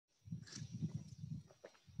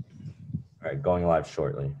All right, going live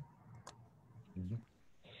shortly.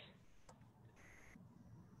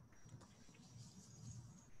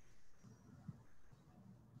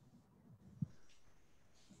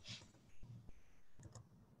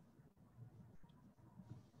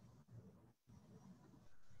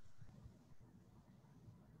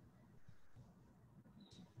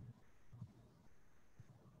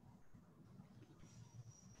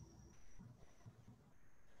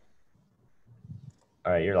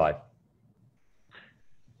 All right, you're live.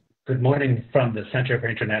 Good morning from the Center for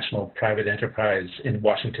International Private Enterprise in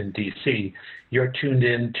Washington, D.C. You're tuned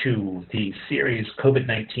in to the series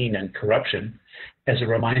COVID-19 and Corruption. As a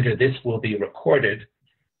reminder, this will be recorded,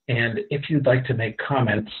 and if you'd like to make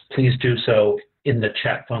comments, please do so in the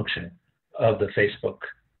chat function of the Facebook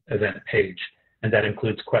event page, and that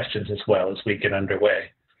includes questions as well as we get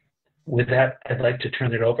underway. With that, I'd like to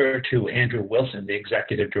turn it over to Andrew Wilson, the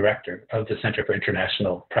Executive Director of the Center for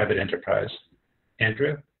International Private Enterprise.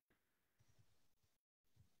 Andrew?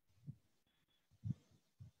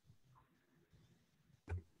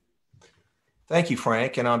 Thank you,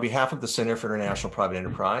 Frank. And on behalf of the Center for International Private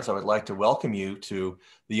Enterprise, I would like to welcome you to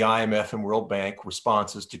the IMF and World Bank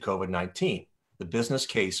responses to COVID-19, the business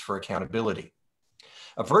case for accountability,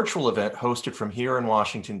 a virtual event hosted from here in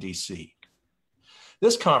Washington, D.C.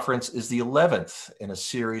 This conference is the 11th in a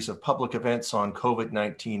series of public events on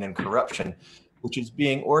COVID-19 and corruption, which is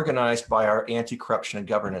being organized by our Anti-Corruption and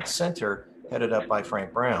Governance Center, headed up by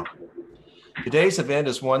Frank Brown. Today's event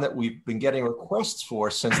is one that we've been getting requests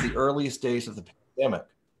for since the earliest days of the pandemic.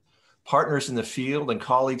 Partners in the field and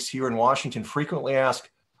colleagues here in Washington frequently ask,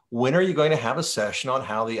 when are you going to have a session on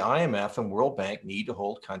how the IMF and World Bank need to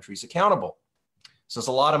hold countries accountable? This is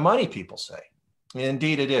a lot of money, people say. And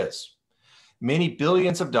indeed it is. Many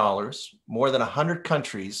billions of dollars, more than 100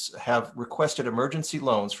 countries have requested emergency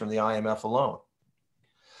loans from the IMF alone.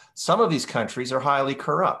 Some of these countries are highly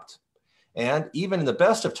corrupt, and even in the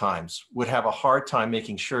best of times would have a hard time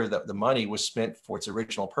making sure that the money was spent for its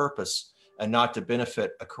original purpose and not to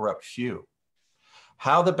benefit a corrupt few.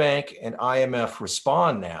 How the bank and IMF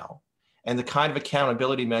respond now and the kind of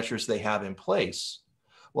accountability measures they have in place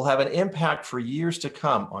will have an impact for years to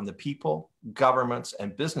come on the people, governments,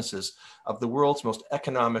 and businesses of the world's most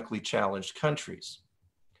economically challenged countries.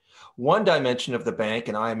 One dimension of the bank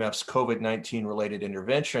and IMF's COVID-19 related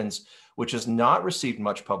interventions, which has not received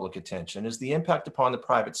much public attention, is the impact upon the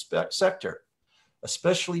private sector,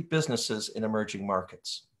 especially businesses in emerging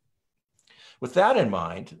markets. With that in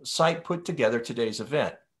mind, CIPE put together today's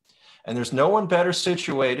event, and there's no one better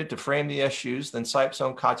situated to frame the issues than CIPE's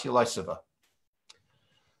own Katya Lysova.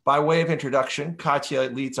 By way of introduction, Katya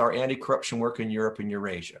leads our anti-corruption work in Europe and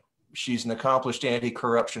Eurasia. She's an accomplished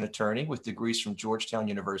anti-corruption attorney with degrees from Georgetown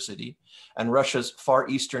University and Russia's Far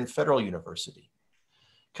Eastern Federal University.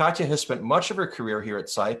 Katya has spent much of her career here at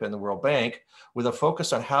CIPE and the World Bank with a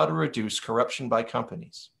focus on how to reduce corruption by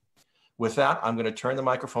companies. With that, I'm going to turn the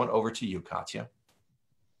microphone over to you, Katya.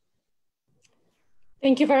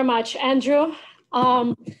 Thank you very much, Andrew.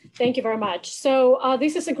 Thank you very much. So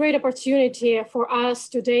this is a great opportunity for us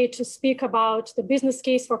today to speak about the business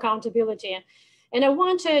case for accountability. And I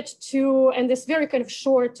wanted to, in this very kind of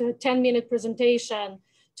short 10-minute presentation,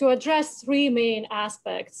 to address three main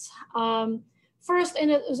aspects. First,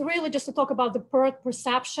 and it was really just to talk about the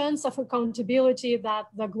perceptions of accountability that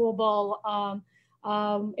the global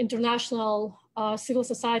international civil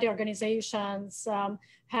society organizations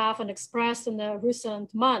have and expressed in the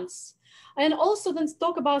recent months. And also then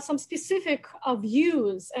talk about some specific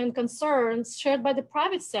views and concerns shared by the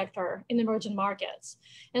private sector in emerging markets.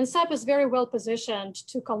 And CIPE is very well positioned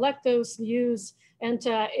to collect those views, and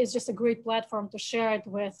is just a great platform to share it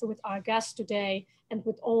with our guests today and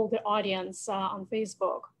with all the audience on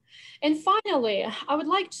Facebook. And finally, I would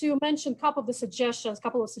like to mention a couple of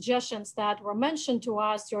suggestions that were mentioned to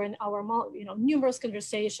us during our numerous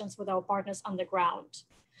conversations with our partners on the ground.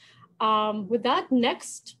 With that,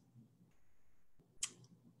 next.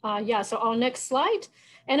 So our next slide.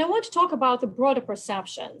 And I want to talk about the broader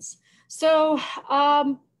perceptions. So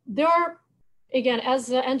there are, again, as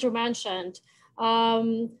Andrew mentioned,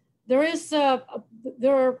 there is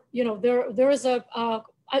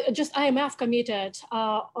just IMF committed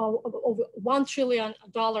over $1 trillion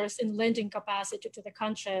in lending capacity to the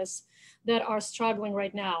countries that are struggling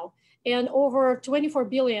right now. And over 24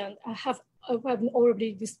 billion have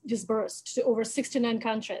already disbursed to over 69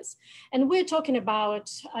 countries. And we're talking about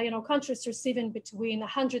countries receiving between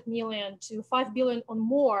 100 million to $5 billion or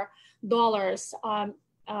more dollars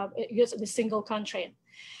the single country.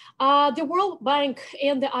 The World Bank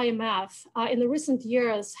and the IMF in the recent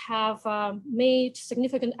years have made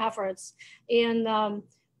significant efforts in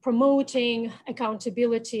promoting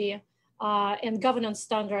accountability and governance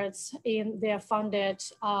standards in their funded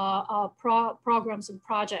programs and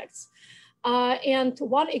projects. And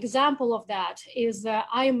one example of that is the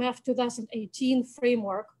IMF 2018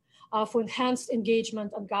 framework for enhanced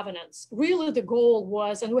engagement and governance. Really the goal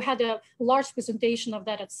was, and we had a large presentation of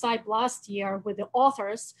that at CIPE last year with the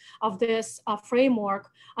authors of this framework,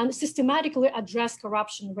 and systematically address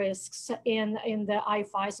corruption risks in the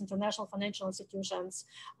IFI's, International Financial Institutions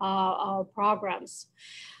programs.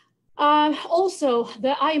 Also,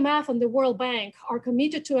 the IMF and the World Bank are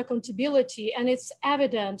committed to accountability, and it's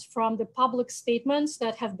evident from the public statements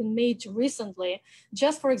that have been made recently.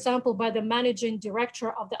 Just for example, by the managing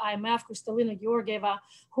director of the IMF, Kristalina Georgieva,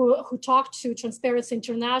 who talked to Transparency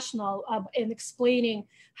International in explaining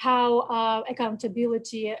how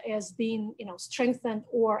accountability is being strengthened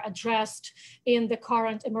or addressed in the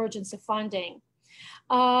current emergency funding.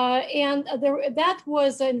 That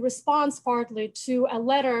was in response partly to a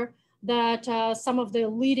letter that some of the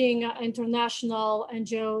leading international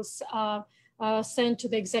NGOs sent to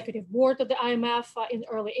the executive board of the IMF in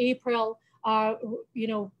early April,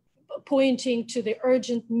 pointing to the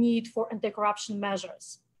urgent need for anti-corruption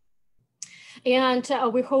measures. And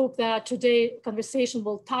we hope that today's conversation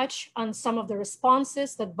will touch on some of the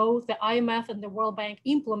responses that both the IMF and the World Bank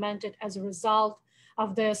implemented as a result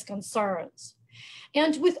of these concerns.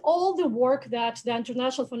 And with all the work that the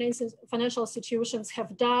international financial institutions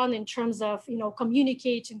have done in terms of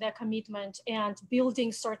communicating their commitment and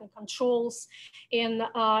building certain controls in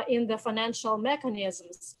the financial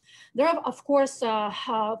mechanisms, there are, of course,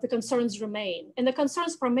 the concerns remain. And the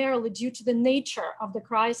concerns primarily due to the nature of the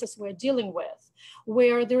crisis we're dealing with,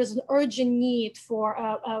 where there is an urgent need for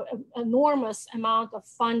an enormous amount of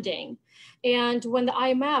funding. And when the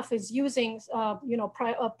IMF is using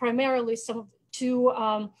primarily two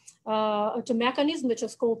mechanisms, which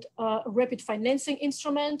is called rapid financing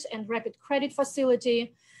instrument and rapid credit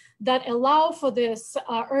facility, that allow for this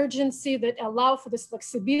urgency, that allow for this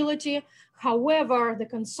flexibility. However, the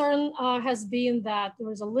concern has been that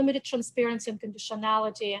there is a limited transparency and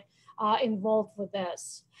conditionality involved with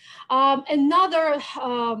this. Another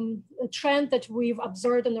trend that we've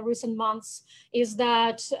observed in the recent months is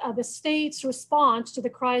that the states respond to the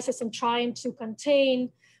crisis and trying to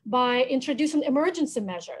contain by introducing emergency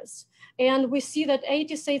measures. And we see that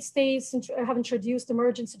 86 states have introduced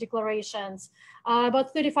emergency declarations.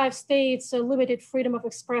 About 35 states limited freedom of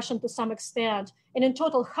expression to some extent. And in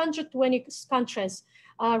total, 120 countries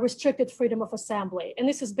restricted freedom of assembly. And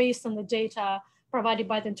this is based on the data provided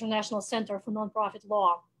by the International Center for Nonprofit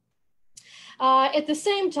Law. At the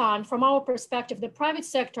same time, from our perspective, the private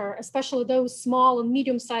sector, especially those small and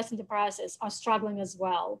medium-sized enterprises, are struggling as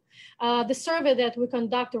well. The survey that we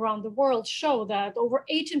conduct around the world show that over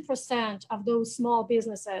 18% of those small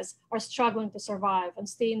businesses are struggling to survive and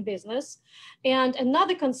stay in business. And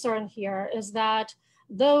another concern here is that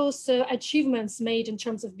those achievements made in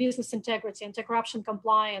terms of business integrity, anti-corruption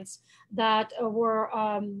compliance that were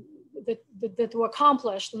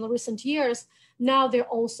accomplished in the recent years, now they're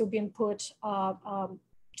also being put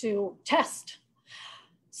to test.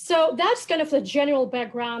 So that's kind of the general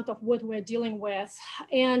background of what we're dealing with.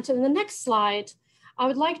 And in the next slide, I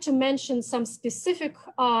would like to mention some specific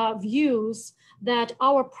views that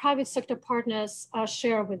our private sector partners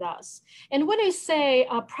share with us. And when I say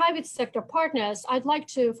private sector partners, I'd like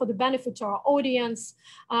to, for the benefit of our audience,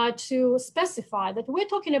 to specify that we're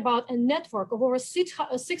talking about a network of over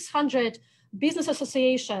 600 business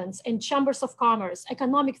associations and chambers of commerce,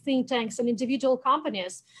 economic think tanks, and individual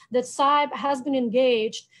companies that CIPE has been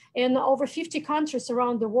engaged in over 50 countries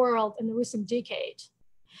around the world in the recent decade.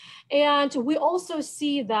 And we also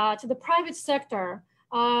see that the private sector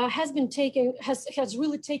has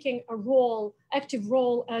really taken a active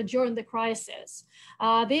role during the crisis.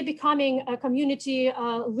 They're becoming a community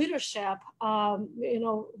leadership,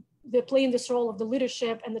 they're playing this role of the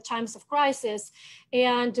leadership in the times of crisis.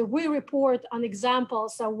 And we report on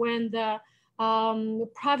examples when the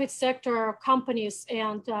private sector companies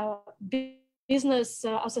and business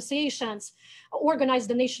associations organize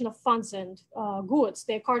donation of funds and goods.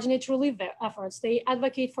 They coordinate relief efforts. They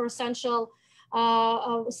advocate for essential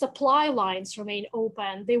supply lines remain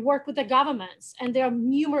open. They work with the governments. And there are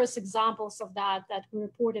numerous examples of that we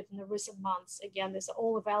reported in the recent months. Again, these are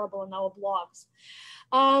all available in our blogs.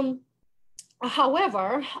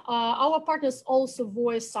 However, our partners also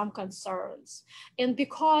voice some concerns. And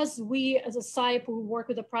because we as a CIPE, we work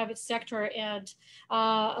with the private sector and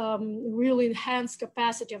really enhance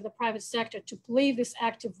capacity of the private sector to play this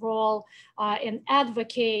active role and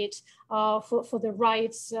advocate for the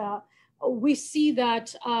rights we see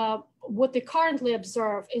that what they currently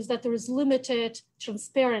observe is that there is limited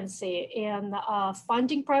transparency in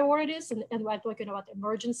funding priorities, and we're talking about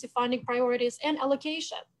emergency funding priorities and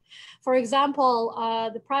allocation. For example,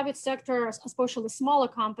 the private sector, especially smaller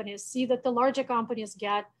companies, see that the larger companies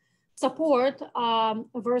get support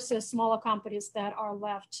versus smaller companies that are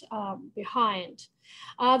left behind.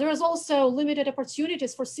 There is also limited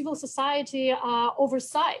opportunities for civil society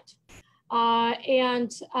oversight.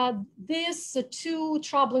 These two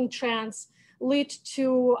troubling trends lead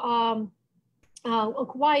to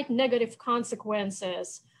quite negative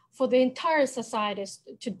consequences for the entire society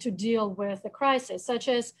to deal with the crisis, such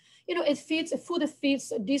as, it feeds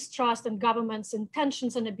distrust in government's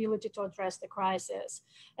intentions and ability to address the crisis.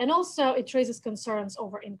 And also it raises concerns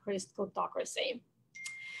over increased plutocracy.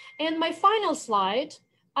 And my final slide,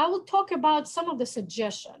 I will talk about some of the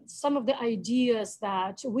suggestions, some of the ideas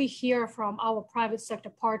that we hear from our private sector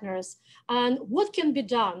partners and what can be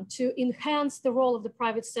done to enhance the role of the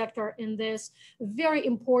private sector in this very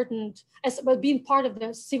important, as being part of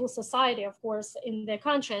the civil society, of course, in their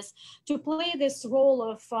countries, to play this role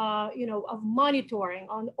of, of monitoring,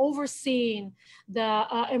 on overseeing the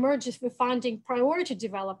emergency funding priority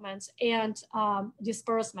developments and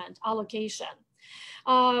disbursement allocation.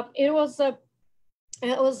 It was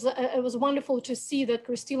wonderful to see that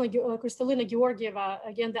Kristalina Georgieva,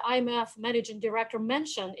 again, the IMF managing director,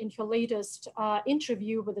 mentioned in her latest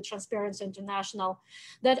interview with the Transparency International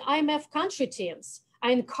that IMF country teams are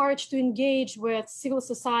encouraged to engage with civil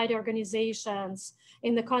society organizations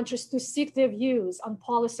in the countries to seek their views on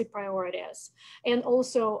policy priorities and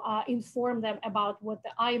also inform them about what the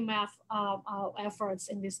IMF efforts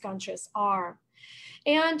in these countries are.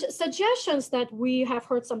 And suggestions that we have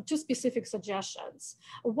heard, two specific suggestions.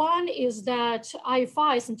 One is that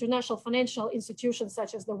IFIs, international financial institutions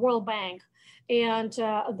such as the World Bank and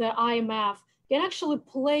the IMF, can actually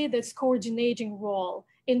play this coordinating role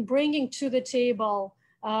in bringing to the table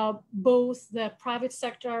both the private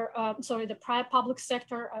sector, public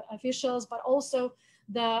sector officials, but also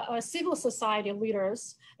the civil society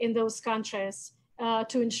leaders in those countries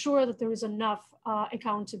to ensure that there is enough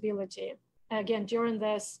accountability, again, during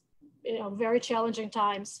this very challenging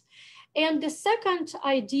times. And the second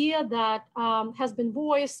idea that has been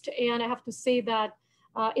voiced, and I have to say that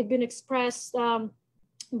it's been expressed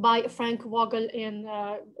by Frank Vogel in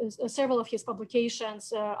several of his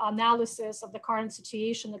publications, analysis of the current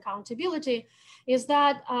situation, accountability, is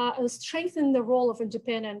that strengthening the role of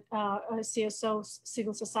independent CSOs,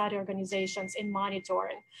 civil society organizations in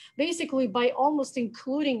monitoring, basically by almost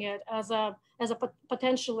including it as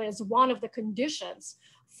potentially as one of the conditions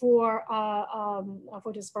for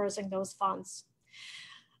dispersing those funds.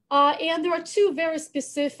 And there are two very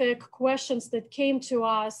specific questions that came to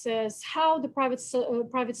us: is how the private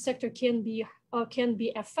sector can be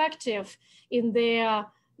effective in their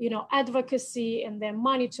advocacy and their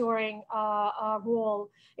monitoring role.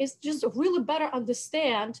 Is just really better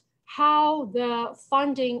understand how the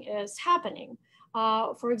funding is happening.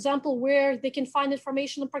 For example, where they can find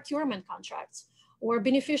information on procurement contracts or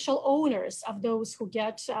beneficial owners of those who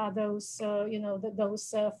get those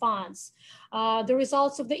funds. The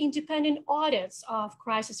results of the independent audits of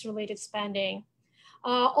crisis-related spending.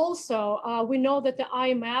 Also, we know that the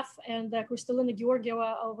IMF and Kristalina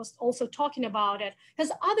Georgieva was also talking about it,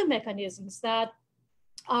 has other mechanisms that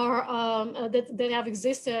are that have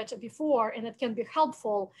existed before and that can be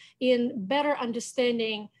helpful in better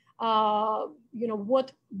understanding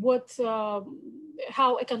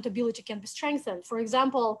how accountability can be strengthened. For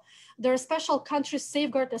example, there are special country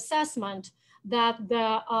safeguard assessment that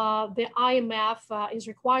the IMF is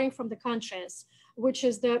requiring from the countries, which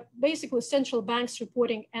is the basically central banks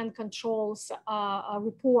reporting and controls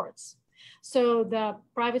reports. So the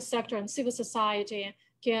private sector and civil society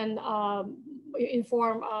can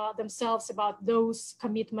inform themselves about those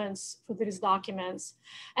commitments for these documents.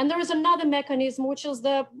 And there is another mechanism, which is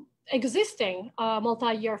the existing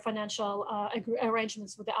multi-year financial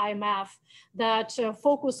arrangements with the IMF that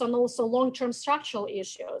focus on also long-term structural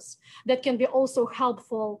issues that can be also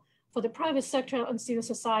helpful for the private sector and civil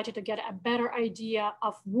society to get a better idea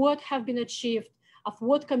of what have been achieved, of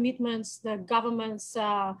what commitments the governments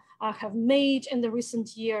have made in the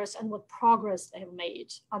recent years and what progress they have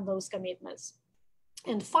made on those commitments.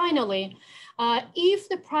 And finally, if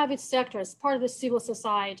the private sector is part of the civil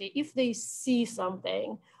society, if they see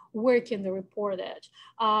something, where can they report it?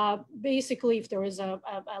 Basically, if there is a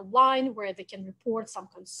line where they can report some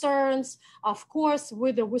concerns, of course,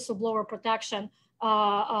 with the whistleblower protection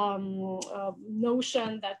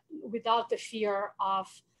notion that without the fear of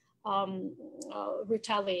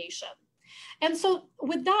retaliation. And so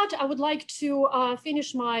with that, I would like to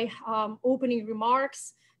finish my opening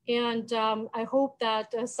remarks. And I hope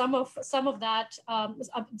that some of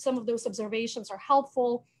those observations are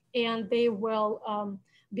helpful, and they will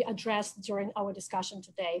be addressed during our discussion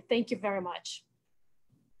today. Thank you very much.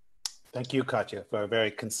 Thank you, Katya, for a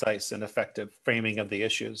very concise and effective framing of the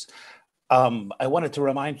issues. I wanted to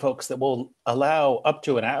remind folks that we'll allow up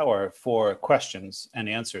to an hour for questions and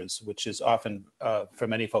answers, which is often, for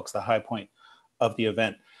many folks, the high point of the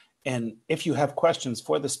event. And if you have questions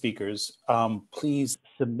for the speakers, please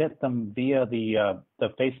submit them via the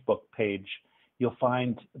Facebook page. You'll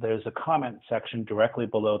find there's a comment section directly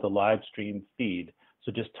below the live stream feed.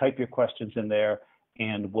 So just type your questions in there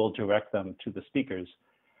and we'll direct them to the speakers.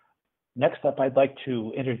 Next up, I'd like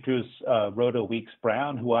to introduce Rhoda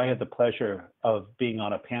Weeks-Brown, who I had the pleasure of being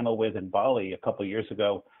on a panel with in Bali a couple of years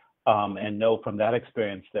ago, and know from that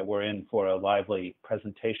experience that we're in for a lively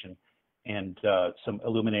presentation and some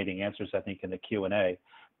illuminating answers, I think, in the Q&A.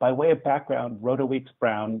 By way of background, Rhoda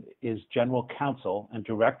Weeks-Brown is General Counsel and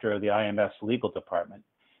Director of the IMF's Legal Department.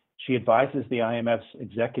 She advises the IMF's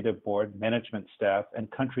Executive Board, management staff,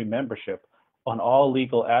 and country membership on all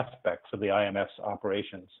legal aspects of the IMF's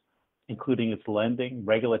operations, including its lending,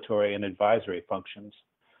 regulatory, and advisory functions.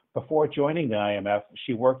 Before joining the IMF,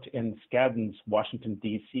 she worked in Skadden's Washington,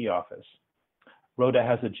 D.C. office. Rhoda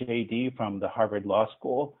has a JD from the Harvard Law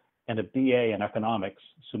School and a BA in economics,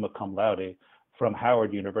 summa cum laude, from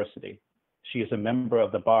Howard University. She is a member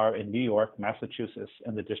of the bar in New York, Massachusetts,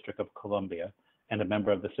 and the District of Columbia, and a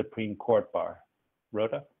member of the Supreme Court bar.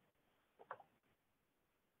 Rhoda?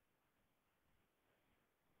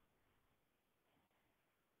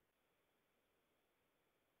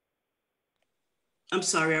 I'm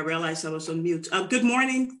sorry, I realized I was on mute. Good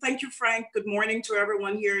morning. Thank you, Frank. Good morning to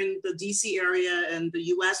everyone here in the DC area and the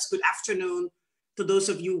US. Good afternoon to those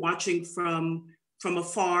of you watching from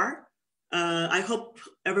afar. I hope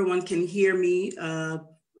everyone can hear me.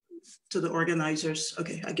 To the organizers.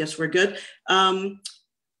 Okay, I guess we're good.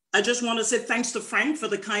 I just want to say thanks to Frank for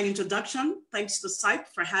the kind introduction. Thanks to CIPE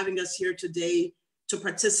for having us here today to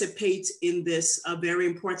participate in this very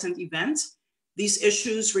important event. These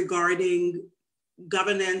issues regarding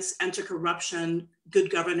governance, anti-corruption,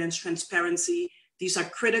 good governance, transparency, these are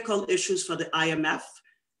critical issues for the IMF.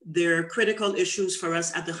 They're critical issues for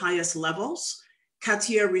us at the highest levels.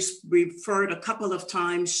 Katya referred a couple of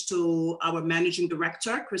times to our managing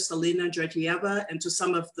director, Kristalina Georgieva, and to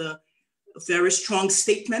some of the very strong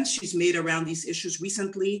statements she's made around these issues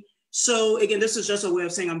recently. So again, this is just a way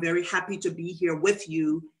of saying I'm very happy to be here with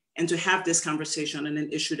you and to have this conversation on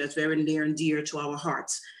an issue that's very near and dear to our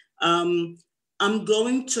hearts. I'm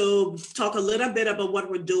going to talk a little bit about what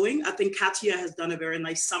we're doing. I think Katya has done a very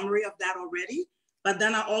nice summary of that already. But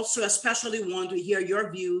then I also especially want to hear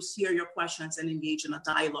your views, hear your questions, and engage in a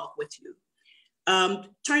dialogue with you.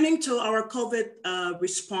 Turning to our COVID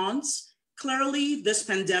response, clearly this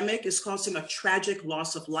pandemic is causing a tragic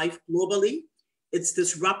loss of life globally. It's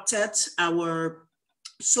disrupted our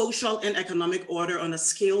social and economic order on a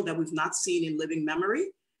scale that we've not seen in living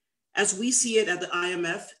memory. As we see it at the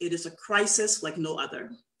IMF, it is a crisis like no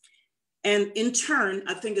other. And in turn,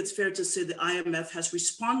 I think it's fair to say the IMF has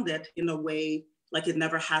responded in a way like it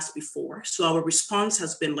never has before. So our response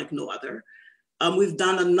has been like no other. We've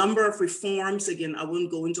done a number of reforms. Again, I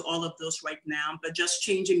won't go into all of those right now, but just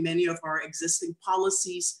changing many of our existing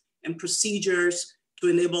policies and procedures to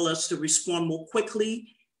enable us to respond more quickly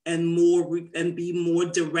and be more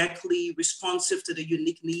directly responsive to the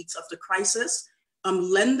unique needs of the crisis.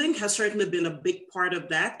 Lending has certainly been a big part of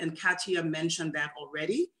that, and Katya mentioned that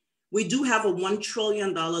already. We do have a $1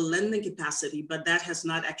 trillion lending capacity, but that has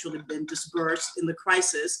not actually been disbursed in the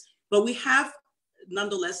crisis. But we have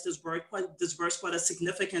nonetheless disbursed quite a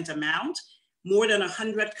significant amount. More than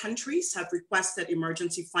 100 countries have requested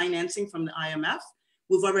emergency financing from the IMF.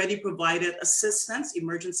 We've already provided assistance,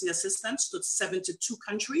 emergency assistance, to 72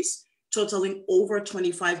 countries, totaling over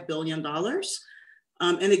 $25 billion.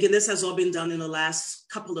 And again, this has all been done in the last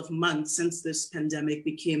couple of months since this pandemic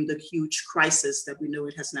became the huge crisis that we know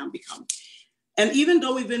it has now become. And even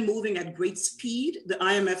though we've been moving at great speed, the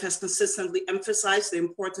IMF has consistently emphasized the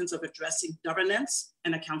importance of addressing governance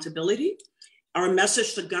and accountability. Our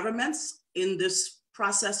message to governments in this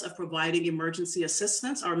process of providing emergency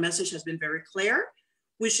assistance, our message has been very clear,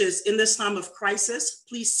 which is in this time of crisis,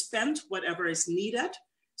 please spend whatever is needed.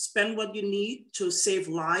 Spend what you need to save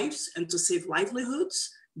lives and to save livelihoods,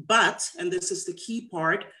 but, and this is the key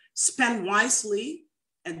part, spend wisely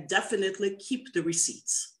and definitely keep the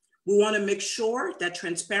receipts. We want to make sure that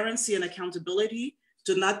transparency and accountability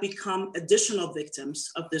do not become additional victims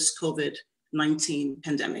of this COVID-19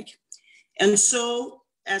 pandemic. And so,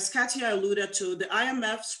 as Katia alluded to, the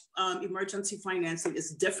IMF's emergency financing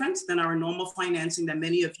is different than our normal financing that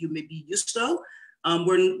many of you may be used to.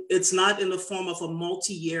 It's not in the form of a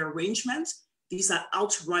multi-year arrangement. These are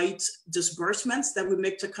outright disbursements that we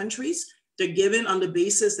make to countries. They're given on the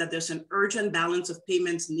basis that there's an urgent balance of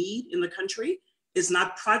payments need in the country. It's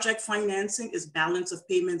not project financing, it's balance of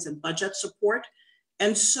payments and budget support.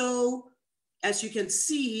 And so, as you can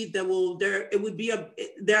see, there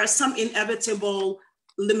are some inevitable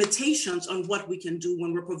limitations on what we can do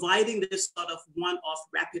when we're providing this sort of one-off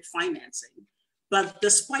rapid financing. But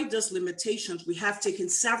despite those limitations, we have taken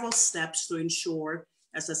several steps to ensure,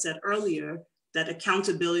 as I said earlier, that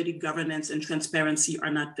accountability, governance, and transparency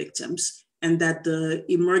are not victims, and that the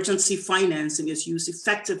emergency financing is used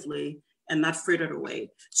effectively and not frittered away.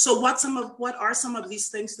 So what are some of these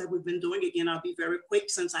things that we've been doing? Again, I'll be very quick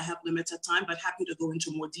since I have limited time, but happy to go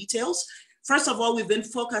into more details. First of all, we've been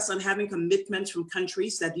focused on having commitments from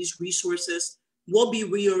countries that these resources will be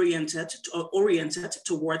oriented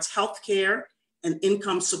towards healthcare and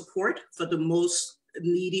income support for the most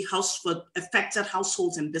needy for affected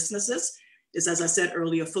households and businesses. Is, as I said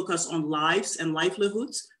earlier, focus on lives and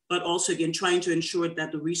livelihoods, but also again, trying to ensure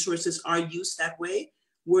that the resources are used that way.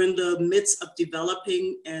 We're in the midst of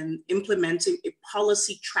developing and implementing a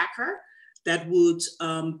policy tracker that would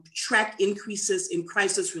track increases in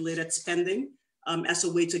crisis-related spending as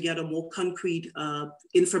a way to get a more concrete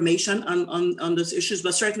information on those issues.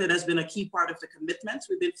 But certainly that's been a key part of the commitments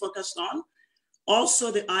we've been focused on.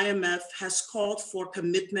 Also, the IMF has called for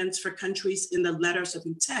commitments for countries in the letters of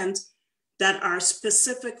intent that are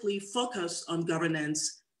specifically focused on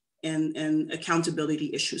governance and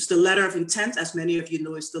accountability issues. The letter of intent, as many of you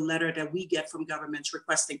know, is the letter that we get from governments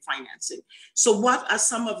requesting financing. So what are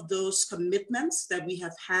some of those commitments that we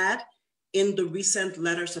have had in the recent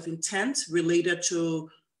letters of intent related to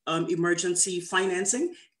emergency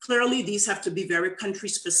financing? Clearly, these have to be very country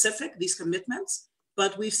specific, these commitments,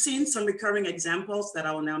 but we've seen some recurring examples that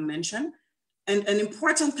I will now mention. And an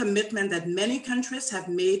important commitment that many countries have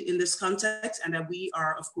made in this context, and that we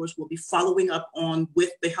are, of course, will be following up on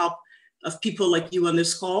with the help of people like you on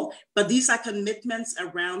this call, but these are commitments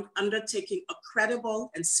around undertaking a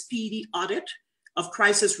credible and speedy audit of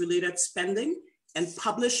crisis-related spending and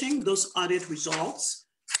publishing those audit results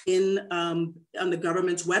on the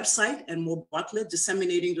government's website, and more broadly,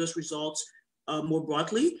 disseminating those results more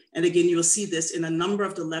broadly. And again, you'll see this in a number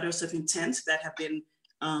of the letters of intent that have been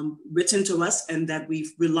written to us and that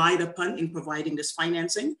we've relied upon in providing this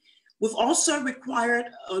financing. We've also required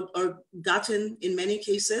or gotten, in many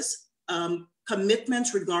cases,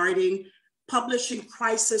 commitments regarding publishing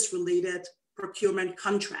crisis-related procurement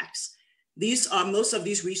contracts. Most of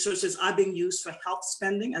these resources are being used for health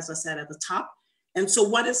spending, as I said at the top. And so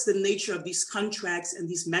what is the nature of these contracts and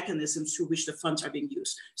these mechanisms through which the funds are being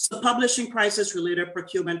used? So publishing crisis-related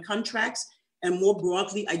procurement contracts, and more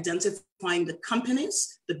broadly identifying the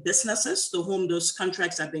companies, the businesses to whom those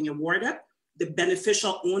contracts are being awarded, the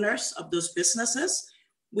beneficial owners of those businesses.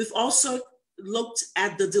 We've also looked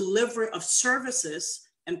at the delivery of services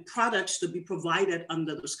and products to be provided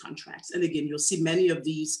under those contracts. And again, you'll see many of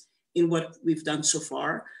these in what we've done so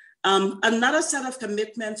far. Another set of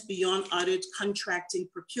commitments beyond audit, contracting,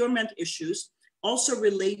 procurement issues also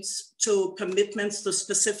relates to commitments to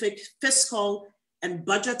specific fiscal and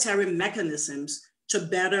budgetary mechanisms to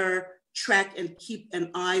better track and keep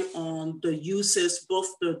an eye on the uses, both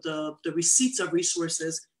the receipts of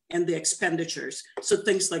resources and the expenditures. So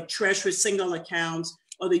things like treasury single accounts,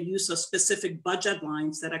 or the use of specific budget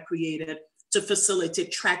lines that are created to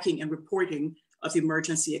facilitate tracking and reporting of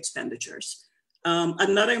emergency expenditures.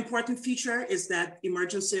 Another important feature is that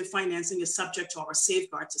emergency financing is subject to our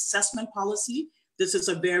safeguards assessment policy. This is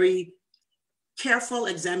a very careful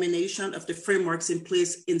examination of the frameworks in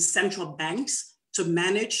place in central banks to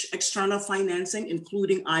manage external financing,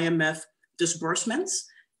 including IMF disbursements.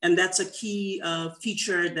 And that's a key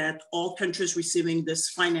feature that all countries receiving this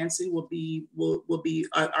financing will be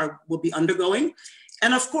undergoing.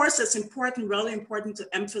 And of course, it's important, really important to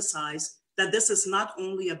emphasize that this is not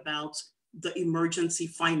only about the emergency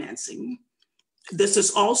financing. This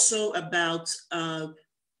is also about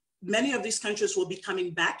many of these countries will be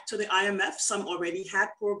coming back to the IMF. Some already had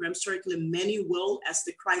programs, certainly many will as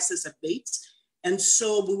the crisis abates. And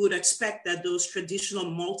so we would expect that those traditional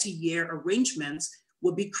multi-year arrangements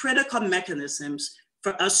will be critical mechanisms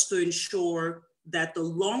for us to ensure that the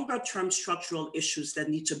longer term structural issues that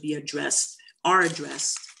need to be addressed are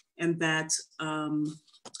addressed, and that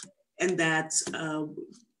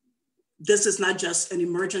this is not just an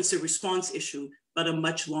emergency response issue, but a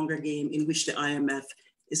much longer game in which the IMF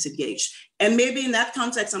is engaged. And maybe in that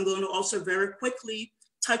context, I'm going to also very quickly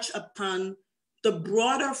touch upon the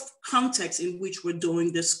broader context in which we're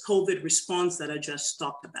doing this COVID response that I just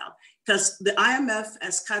talked about. Because the IMF,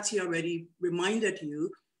 as Katya already reminded you,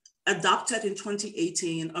 adopted in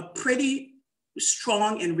 2018 a pretty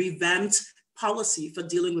strong and revamped policy for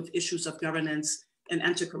dealing with issues of governance and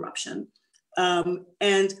anti-corruption.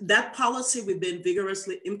 And that policy we've been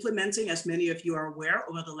vigorously implementing, as many of you are aware,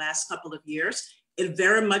 over the last couple of years. It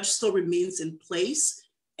very much still remains in place.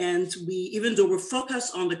 And even though we're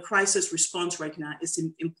focused on the crisis response right now, it's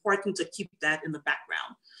important to keep that in the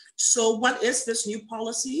background. So what is this new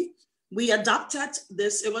policy? We adopted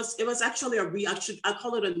this, it was actually I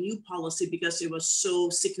call it a new policy because it was so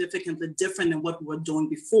significantly different than what we were doing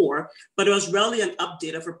before, but it was really an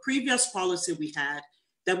update of a previous policy we had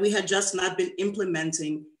that we had just not been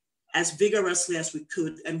implementing as vigorously as we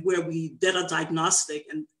could, and where we did a diagnostic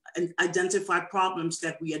and identify problems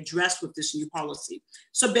that we addressed with this new policy.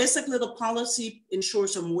 So basically the policy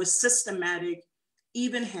ensures a more systematic,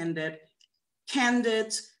 even-handed,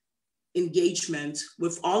 candid engagement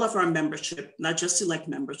with all of our membership, not just select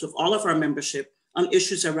members, with all of our membership on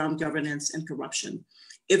issues around governance and corruption.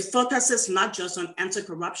 It focuses not just on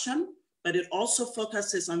anti-corruption, but it also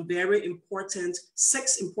focuses on very important,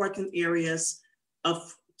 6 important areas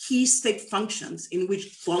of key state functions in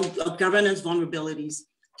which governance vulnerabilities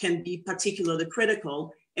can be particularly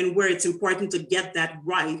critical, and where it's important to get that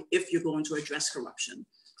right if you're going to address corruption.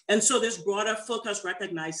 And so this broader focus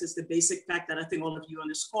recognizes the basic fact that I think all of you on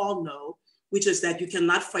this call know, which is that you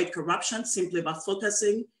cannot fight corruption simply by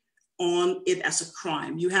focusing on it as a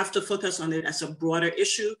crime. You have to focus on it as a broader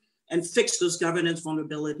issue and fix those governance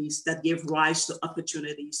vulnerabilities that give rise to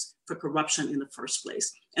opportunities for corruption in the first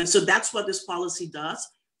place. And so that's what this policy does.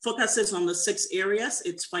 Focuses on the 6 areas.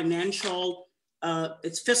 It's financial,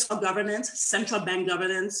 it's fiscal governance, central bank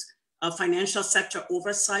governance, financial sector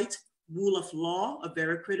oversight, rule of law, a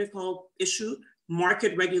very critical issue,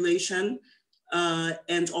 market regulation,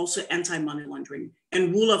 and also anti-money laundering.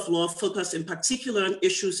 And rule of law focused in particular on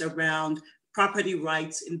issues around property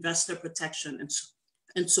rights, investor protection,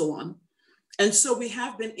 and so on. And so we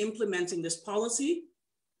have been implementing this policy.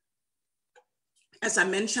 As I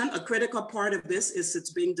mentioned, a critical part of this is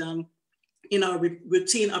it's being done in our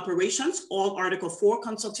routine operations, all Article 4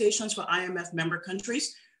 consultations for IMF member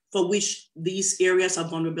countries, for which these areas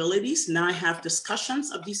of vulnerabilities now have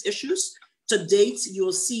discussions of these issues. To date,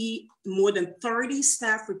 you'll see more than 30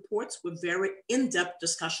 staff reports with very in-depth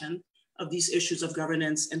discussion of these issues of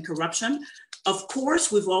governance and corruption. Of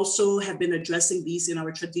course, we've also have been addressing these in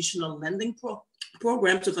our traditional lending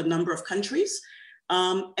programs with a number of countries.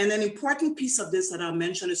 And an important piece of this that I'll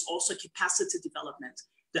mention is also capacity development.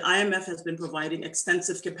 The IMF has been providing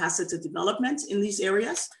extensive capacity development in these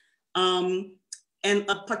areas. And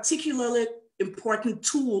a particularly important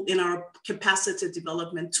tool in our capacity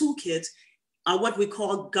development toolkit are what we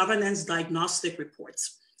call governance diagnostic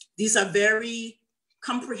reports. These are very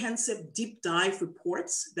comprehensive deep dive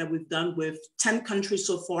reports that we've done with 10 countries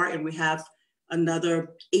so far, and we have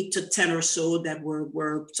another 8 to 10 or so that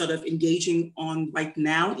we're sort of engaging on right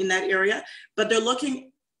now in that area. But they're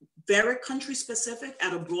looking very country specific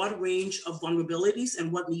at a broad range of vulnerabilities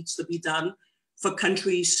and what needs to be done for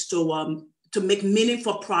countries to make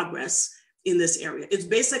meaningful progress in this area. It's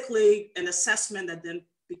basically an assessment that then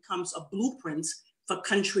becomes a blueprint for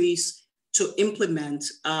countries to implement.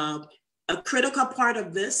 A critical part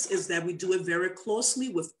of this is that we do it very closely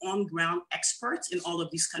with on-ground experts in all of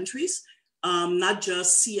these countries, not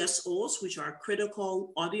just CSOs, which are a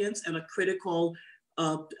critical audience and a critical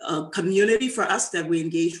community for us that we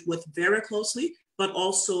engage with very closely, but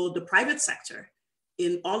also the private sector.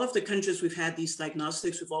 In all of the countries we've had these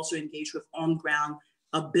diagnostics, we've also engaged with on-ground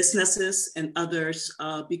businesses and others,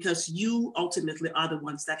 because you ultimately are the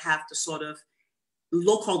ones that have the sort of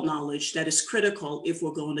local knowledge that is critical if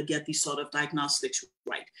we're going to get these sort of diagnostics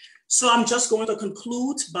right. So I'm just going to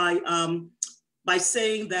conclude by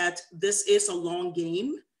saying that this is a long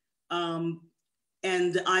game.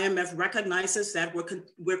 And the IMF recognizes that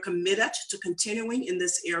we're committed to continuing in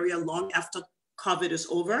this area long after COVID is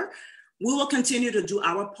over. We will continue to do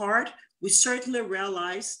our part. We certainly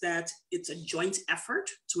realize that it's a joint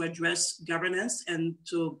effort to address governance and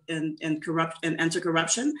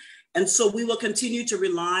anti-corruption. And so we will continue to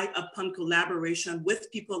rely upon collaboration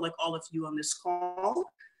with people like all of you on this call.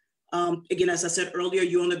 Again, as I said earlier,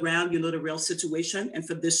 you're on the ground, you know the real situation. And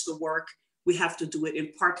for this to work, we have to do it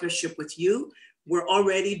in partnership with you. We're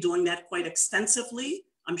already doing that quite extensively.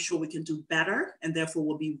 I'm sure we can do better, and therefore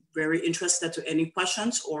we'll be very interested to any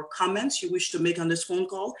questions or comments you wish to make on this phone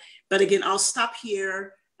call. But again, I'll stop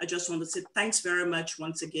here I just want to say thanks very much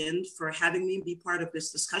once again for having me be part of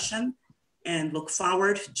this discussion, and look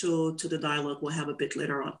forward to the dialogue we'll have a bit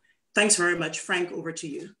later on. Thanks very much. Frank, over to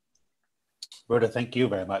you. Rhoda, thank you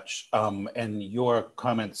very much. And your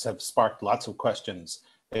comments have sparked lots of questions.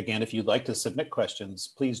 Again, if you'd like to submit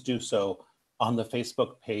questions, please do so on the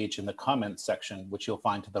Facebook page in the comments section, which you'll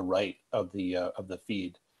find to the right of the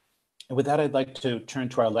feed. And with that, I'd like to turn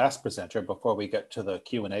to our last presenter before we get to the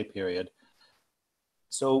Q&A period.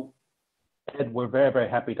 So, Ed, we're very, very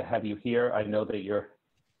happy to have you here. I know that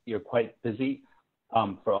you're quite busy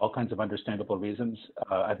for all kinds of understandable reasons.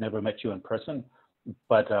 I've never met you in person,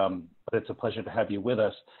 but it's a pleasure to have you with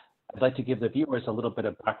us. I'd like to give the viewers a little bit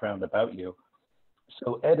of background about you.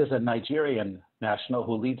 So Ed is a Nigerian national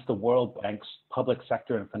who leads the World Bank's public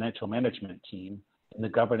sector and financial management team in the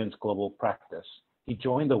governance global practice. He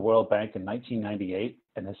joined the World Bank in 1998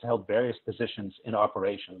 and has held various positions in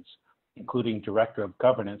operations, including Director of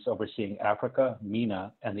Governance overseeing Africa,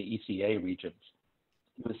 MENA, and the ECA regions.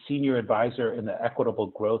 He was Senior Advisor in the Equitable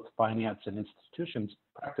Growth, Finance, and Institutions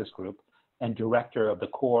Practice Group and Director of the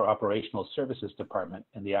Core Operational Services Department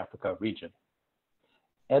in the Africa region.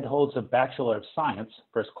 Ed holds a Bachelor of Science,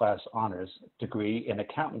 First Class Honors, degree in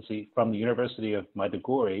accountancy from the University of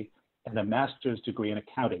Maiduguri and a master's degree in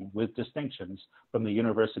accounting with distinctions from the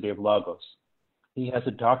University of Lagos. He has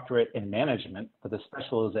a doctorate in management with a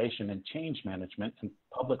specialization in change management and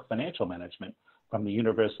public financial management from the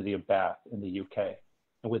University of Bath in the UK.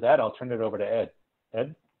 And with that, I'll turn it over to Ed.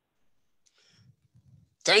 Ed?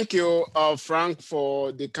 Thank you, Frank,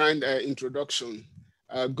 for the kind introduction.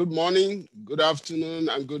 Good morning, good afternoon,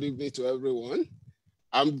 and good evening to everyone.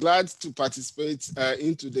 I'm glad to participate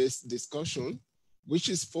in today's discussion, which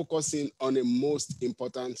is focusing on a most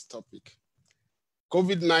important topic.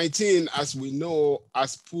 COVID-19, as we know,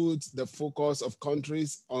 has put the focus of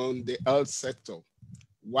countries on the health sector,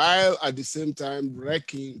 while at the same time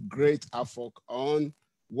wreaking great havoc on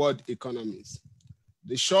world economies.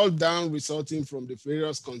 The shutdown resulting from the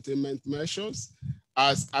various containment measures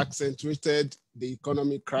has accentuated the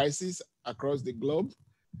economic crisis across the globe.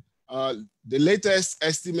 The latest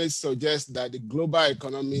estimates suggest that the global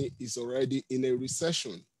economy is already in a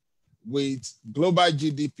recession, with global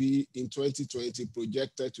GDP in 2020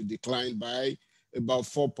 projected to decline by about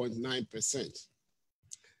 4.9%.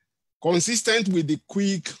 Consistent with the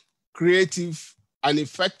quick, creative, and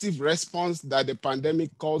effective response that the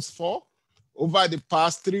pandemic calls for, over the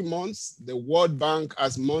past 3 months, the World Bank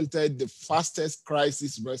has mounted the fastest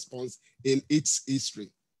crisis response in its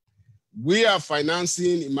history. We are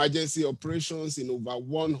financing emergency operations in over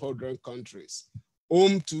 100 countries,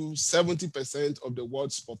 home to 70% of the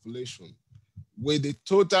world's population, with the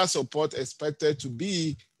total support expected to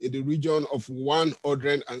be in the region of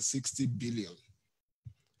 160 billion.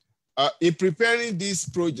 In preparing these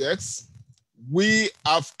projects, we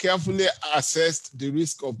have carefully assessed the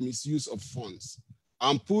risk of misuse of funds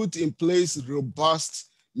and put in place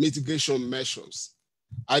robust mitigation measures.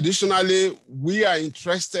 Additionally, we are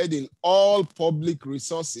interested in all public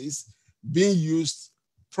resources being used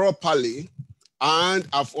properly and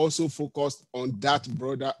have also focused on that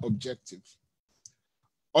broader objective.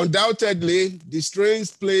 Undoubtedly, the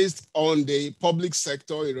strains placed on the public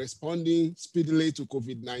sector in responding speedily to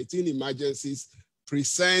COVID-19 emergencies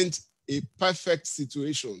present a perfect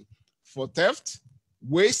situation for theft,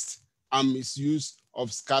 waste, and misuse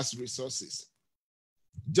of scarce resources.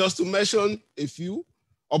 Just to mention a few,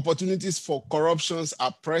 opportunities for corruptions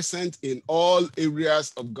are present in all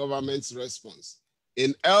areas of government's response.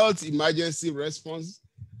 In health emergency response,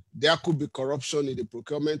 there could be corruption in the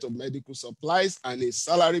procurement of medical supplies and in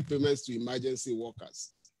salary payments to emergency workers.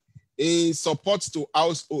 In support to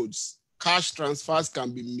households, cash transfers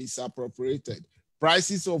can be misappropriated.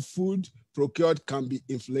 Prices of food procured can be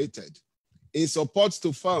inflated. In support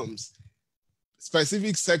to firms,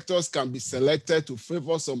 specific sectors can be selected to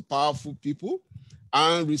favor some powerful people,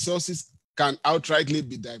 and resources can outrightly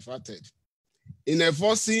be diverted. In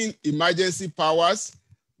enforcing emergency powers,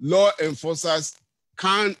 law enforcers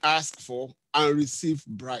can ask for and receive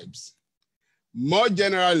bribes. More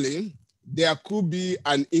generally, there could be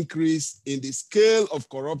an increase in the scale of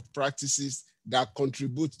corrupt practices that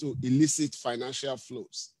contribute to illicit financial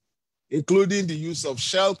flows, including the use of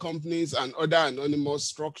shell companies and other anonymous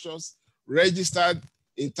structures registered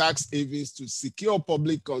in tax havens to secure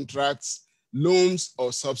public contracts, loans,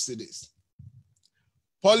 or subsidies.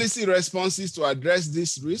 Policy responses to address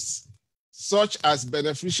these risks, such as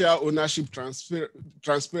beneficial ownership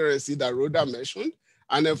transparency that Rhoda mentioned,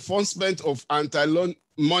 and enforcement of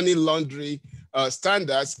anti-money laundering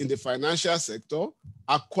standards in the financial sector,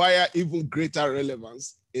 acquire even greater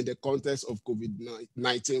relevance in the context of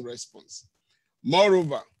COVID-19 response.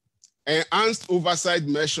 Moreover, enhanced oversight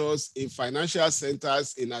measures in financial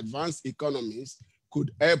centers in advanced economies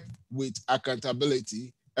could help with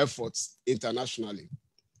accountability efforts internationally.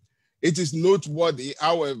 It is noteworthy,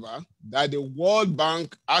 however, that the World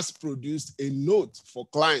Bank has produced a note for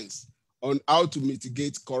clients on how to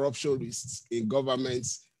mitigate corruption risks in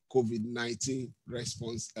government's COVID-19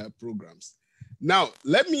 response programs. Now,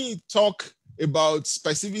 let me talk about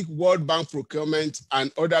specific World Bank procurement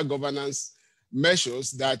and other governance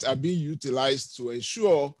measures that are being utilized to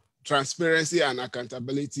ensure transparency and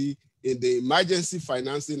accountability in the emergency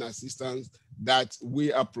financing assistance that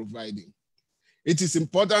we are providing. It is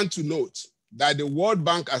important to note that the World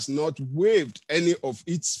Bank has not waived any of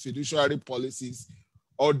its fiduciary policies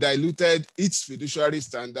or diluted its fiduciary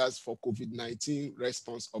standards for COVID-19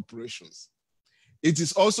 response operations. It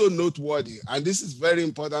is also noteworthy, and this is very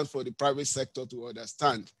important for the private sector to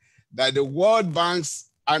understand, that the World Bank's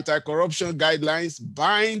anti-corruption guidelines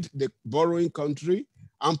bind the borrowing country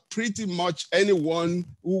and pretty much anyone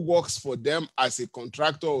who works for them as a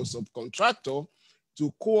contractor or subcontractor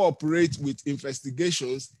to cooperate with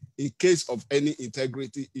investigations in case of any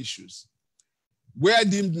integrity issues. Where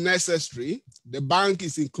deemed necessary, the bank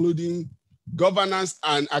is including governance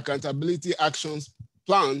and accountability actions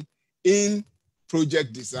plan in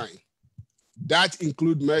project design. That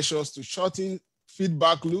include measures to shorten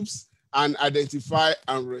feedback loops and identify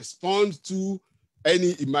and respond to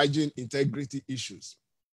any emerging integrity issues.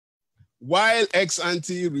 While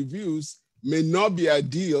ex-ante reviews may not be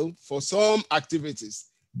ideal for some activities,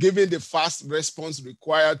 given the fast response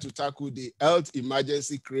required to tackle the health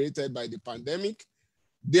emergency created by the pandemic,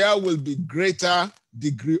 there will be greater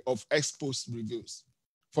degree of ex-post reviews.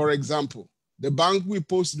 For example, the bank will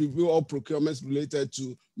post-review all procurements related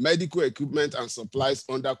to medical equipment and supplies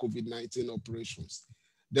under COVID-19 operations.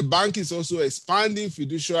 The bank is also expanding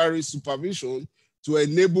fiduciary supervision to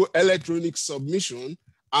enable electronic submission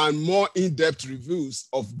and more in-depth reviews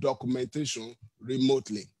of documentation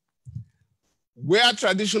remotely. Where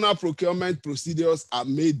traditional procurement procedures are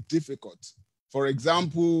made difficult, for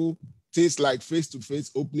example, things like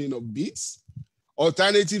face-to-face opening of bids,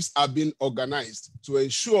 alternatives are being organized to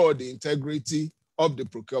ensure the integrity of the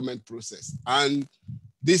procurement process. And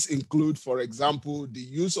this includes, for example, the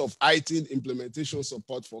use of IT implementation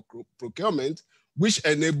support for procurement, which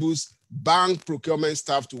enables bank procurement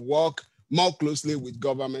staff to work more closely with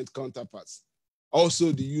government counterparts.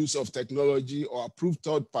 Also, the use of technology or approved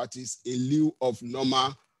third parties in lieu of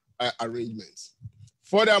normal arrangements.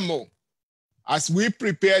 Furthermore, as we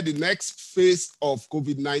prepare the next phase of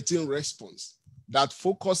COVID-19 response that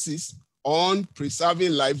focuses on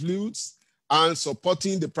preserving livelihoods and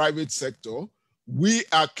supporting the private sector, we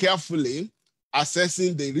are carefully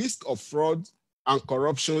assessing the risk of fraud and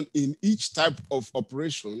corruption in each type of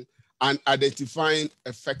operation and identifying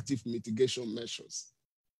effective mitigation measures.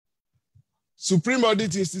 Supreme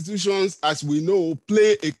audit institutions, as we know,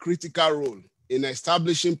 play a critical role in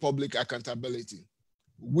establishing public accountability.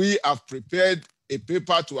 We have prepared a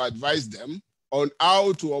paper to advise them on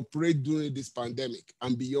how to operate during this pandemic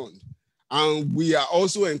and beyond. And we are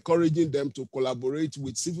also encouraging them to collaborate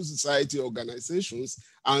with civil society organizations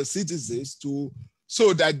and citizens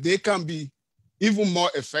so that they can be even more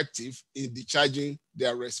effective in discharging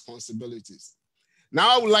their responsibilities.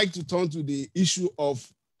 Now I would like to turn to the issue of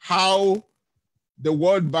how the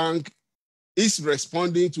World Bank is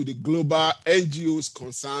responding to the global NGOs'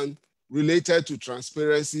 concern related to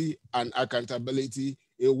transparency and accountability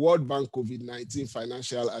in World Bank COVID-19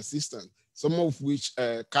 financial assistance, some of which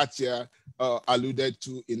Katia alluded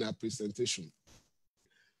to in her presentation.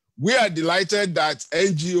 We are delighted that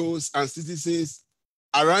NGOs and citizens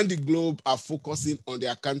around the globe are focusing on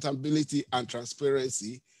the accountability and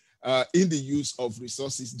transparency in the use of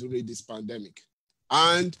resources during this pandemic.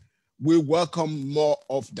 And we welcome more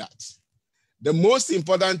of that. The most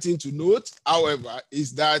important thing to note, however,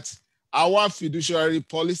 is that our fiduciary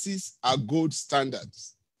policies are gold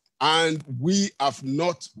standards, and we have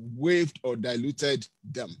not waived or diluted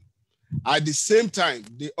them. At the same time,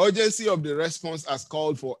 the urgency of the response has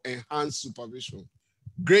called for enhanced supervision,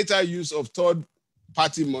 greater use of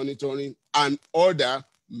third-party monitoring, and other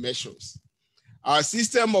measures. Our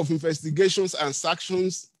system of investigations and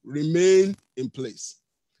sanctions remain in place.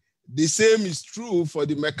 The same is true for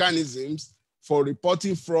the mechanisms for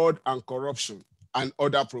reporting fraud and corruption and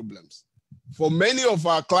other problems. For many of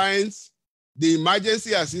our clients, the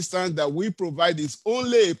emergency assistance that we provide is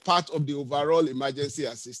only a part of the overall emergency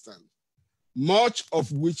assistance, much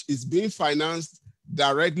of which is being financed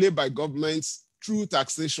directly by governments through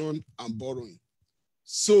taxation and borrowing.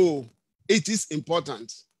 So it is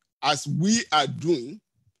important, as we are doing,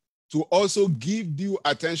 to also give due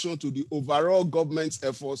attention to the overall government's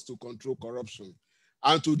efforts to control corruption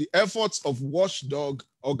and to the efforts of watchdog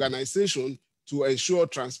organizations to ensure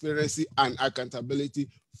transparency and accountability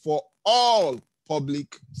for all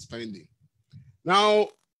public spending. Now,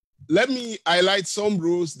 let me highlight some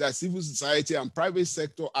roles that civil society and private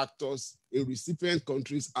sector actors in recipient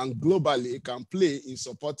countries and globally can play in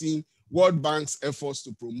supporting World Bank's efforts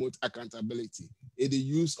to promote accountability in the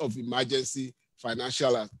use of emergency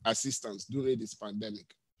financial assistance during this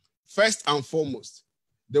pandemic. First and foremost,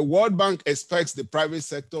 the World Bank expects the private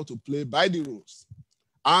sector to play by the rules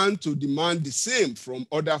and to demand the same from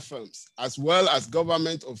other firms as well as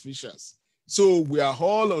government officials. So we are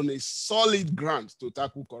all on a solid ground to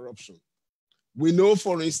tackle corruption. We know,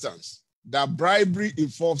 for instance, that bribery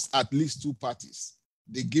involves at least two parties,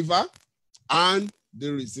 the giver and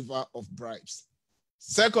the receiver of bribes.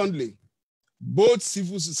 Secondly, both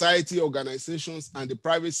civil society organizations and the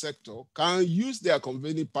private sector can use their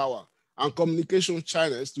convening power and communication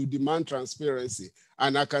channels to demand transparency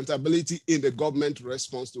and accountability in the government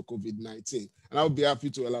response to COVID-19. And I'll be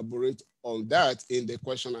happy to elaborate on that in the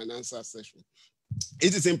question and answer session.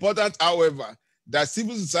 It is important, however, that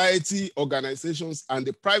civil society organizations and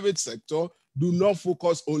the private sector do not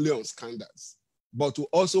focus only on scandals, but to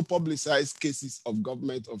also publicize cases of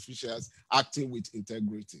government officials acting with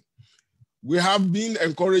integrity. We have been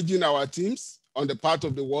encouraging our teams on the part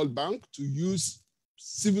of the World Bank to use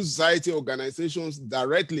civil society organizations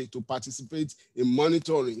directly to participate in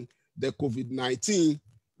monitoring the COVID-19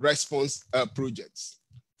 response projects.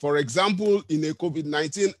 For example, in a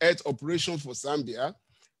COVID-19 health operation for Zambia,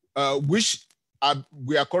 which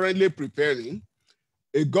we are currently preparing,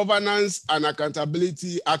 a governance and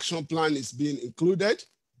accountability action plan is being included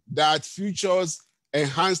that features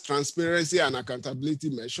enhanced transparency and accountability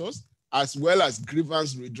measures, as well as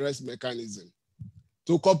grievance redress mechanism.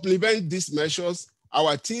 To complement these measures,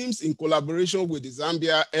 our teams, in collaboration with the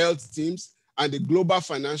Zambia health teams and the Global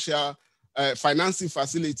Financing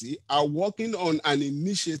Facility, are working on an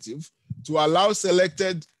initiative to allow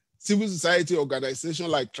selected civil society organizations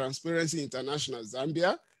like Transparency International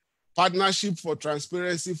Zambia, Partnership for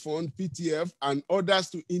Transparency Fund, PTF, and others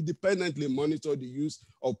to independently monitor the use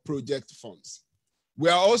of project funds. We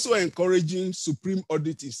are also encouraging supreme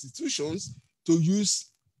audit institutions to use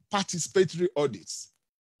participatory audits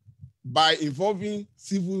by involving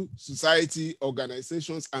civil society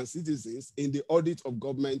organizations and citizens in the audit of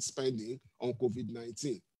government spending on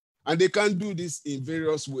COVID-19. And they can do this in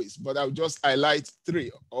various ways, but I'll just highlight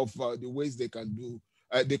three of the ways they can do.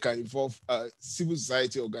 They can involve civil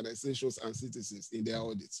society organizations and citizens in their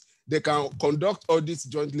audits. They can conduct audits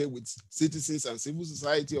jointly with citizens and civil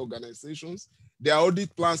society organizations. Their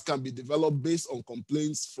audit plans can be developed based on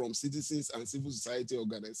complaints from citizens and civil society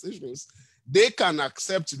organizations. They can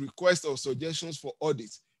accept requests or suggestions for audit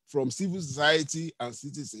from civil society and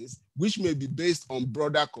citizens, which may be based on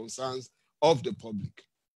broader concerns of the public.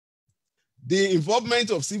 The involvement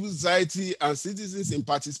of civil society and citizens in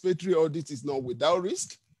participatory audit is not without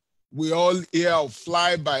risk. We all hear of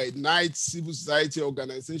fly-by-night civil society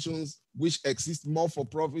organizations which exist more for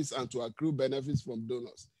profits and to accrue benefits from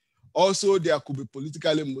donors. Also, there could be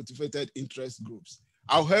politically motivated interest groups.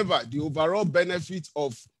 However, the overall benefit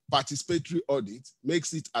of participatory audit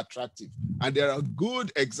makes it attractive. And there are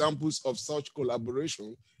good examples of such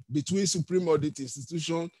collaboration between Supreme Audit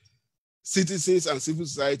Institutions, citizens and civil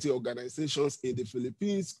society organizations in the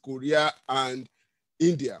Philippines, Korea, and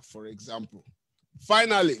India, for example.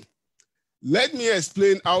 Finally, let me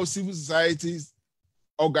explain how civil societies,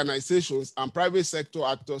 organizations, and private sector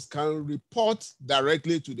actors can report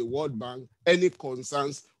directly to the World Bank any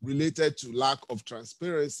concerns related to lack of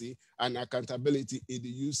transparency and accountability in the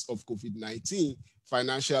use of COVID-19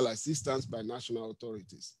 financial assistance by national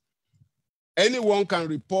authorities. Anyone can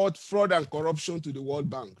report fraud and corruption to the World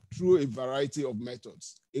Bank through a variety of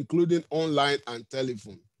methods, including online and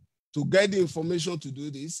telephone. To get the information to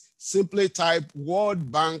do this, simply type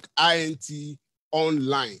World Bank INT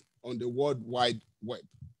online on the World Wide Web.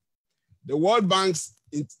 The World Bank's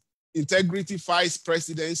Integrity Vice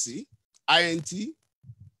Presidency, INT,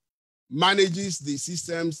 manages the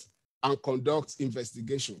systems and conducts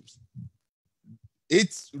investigations.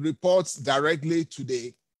 It reports directly to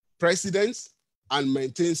the president and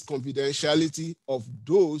maintains confidentiality of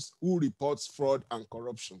those who report fraud and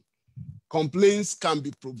corruption. Complaints can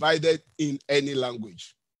be provided in any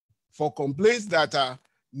language. For complaints that are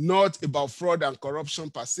not about fraud and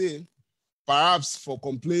corruption per se, perhaps for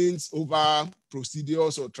complaints over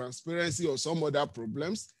procedures or transparency or some other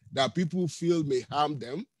problems that people feel may harm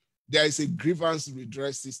them, there is a grievance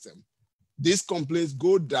redress system. these complaints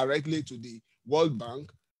go directly to the World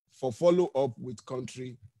Bank for follow-up with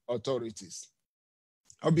country authorities.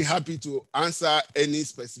 I'll be happy to answer any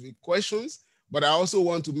specific questions, but I also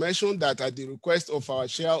want to mention that at the request of our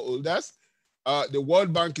shareholders, the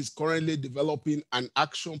World Bank is currently developing an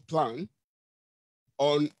action plan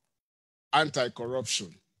on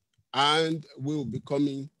anti-corruption, and we'll be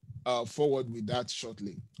coming forward with that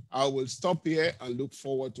shortly. I will stop here and look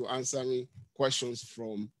forward to answering questions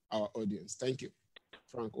from our audience. Thank you.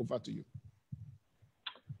 Frank, over to you.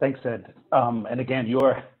 Thanks, Ed. And again,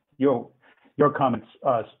 your comments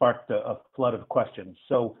sparked a flood of questions.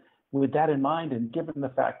 So with that in mind, and given the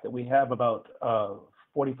fact that we have about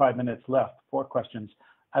 45 minutes left for questions,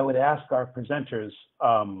 I would ask our presenters,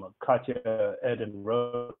 Katya, Ed, and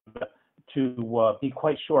Rhoda, to be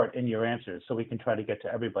quite short in your answers so we can try to get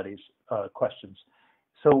to everybody's questions.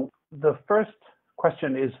 So the first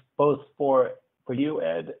question is both for you,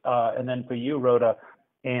 Ed, and then for you, Rhoda,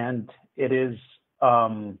 and it is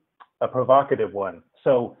a provocative one.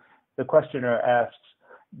 So the questioner asks,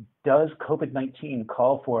 does COVID-19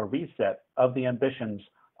 call for a reset of the ambitions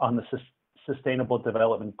on the Sustainable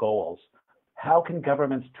Development Goals? How can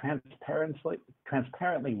governments transparently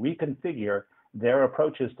reconfigure their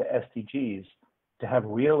approaches to SDGs to have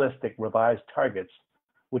realistic revised targets,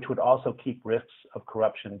 which would also keep risks of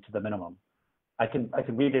corruption to the minimum? I can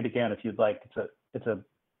read it again if you'd like. It's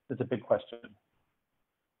a big question.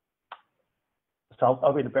 So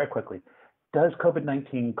I'll read it very quickly. Does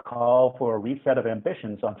COVID-19 call for a reset of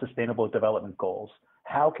ambitions on Sustainable Development Goals?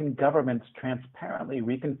 How can governments transparently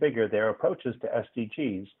reconfigure their approaches to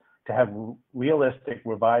SDGs to have realistic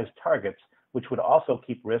revised targets, which would also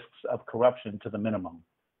keep risks of corruption to the minimum?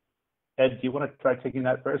 Ed, do you want to try taking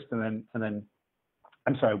that first, and then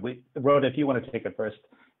I'm sorry, Rhoda, if you want to take it first,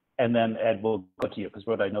 and then Ed, will go to you, because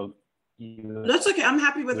Rhoda, I know you. That's okay. I'm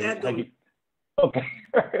happy with Ed going. Okay,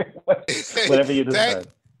 whatever you decide.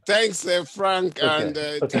 Thanks, Frank,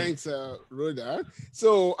 okay. and thanks, Rhoda.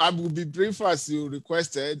 So I will be brief as you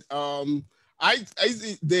requested. The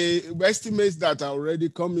estimates that are already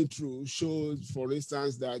coming through shows, for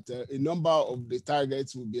instance, that a number of the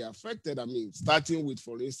targets will be affected. I mean, starting with,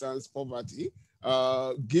 for instance, poverty,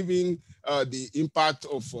 given the impact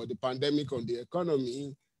of the pandemic on the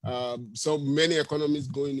economy. So many economies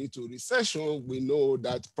going into recession, we know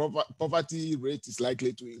that poverty rate is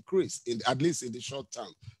likely to increase, at least in the short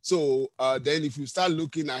term. So then if you start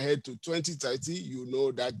looking ahead to 2030, you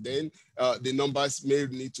know that then the numbers may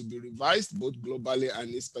need to be revised, both globally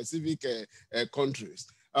and in specific countries.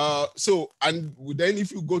 And then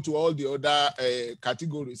if you go to all the other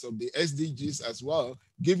categories of the SDGs as well,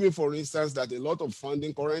 given, for instance, that a lot of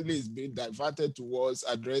funding currently is being diverted towards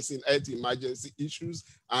addressing health emergency issues,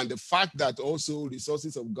 and the fact that also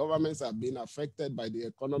resources of governments are being affected by the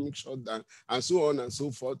economic shutdown, and so on and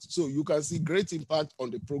so forth. So you can see great impact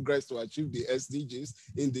on the progress to achieve the SDGs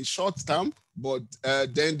in the short term, but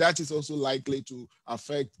then that is also likely to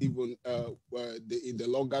affect even in the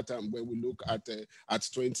longer term when we look at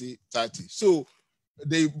 2030. So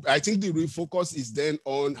I think the refocus is then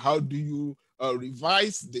on how do you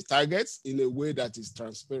revise the targets in a way that is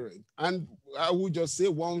transparent. And I would just say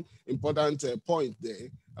one important point there,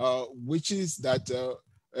 which is that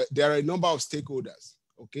there are a number of stakeholders,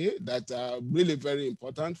 okay, that are really very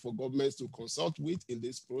important for governments to consult with in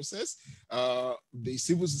this process. The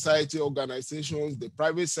civil society organizations, the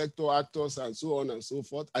private sector actors, and so on and so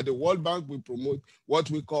forth. At the World Bank, we promote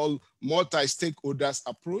what we call multi-stakeholders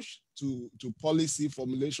approach to policy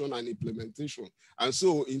formulation and implementation. And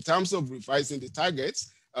so in terms of revising the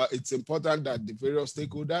targets, it's important that the various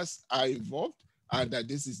stakeholders are involved and that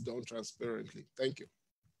this is done transparently. Thank you.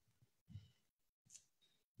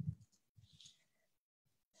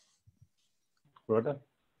 Rhoda?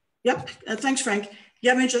 Yep, thanks, Frank.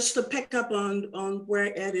 Yeah, I mean, just to pick up on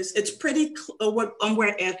where Ed is, it's pretty, on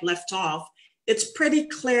where Ed left off, it's pretty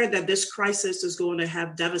clear that this crisis is going to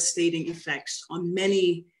have devastating effects on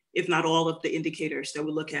many, if not all, of the indicators that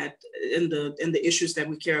we look at in the issues that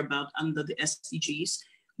we care about under the SDGs.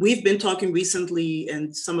 We've been talking recently,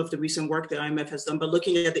 and some of the recent work that IMF has done, but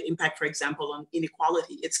looking at the impact, for example, on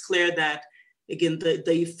inequality, it's clear that, again,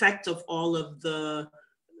 the effect of all of the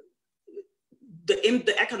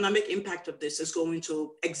economic impact of this is going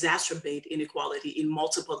to exacerbate inequality in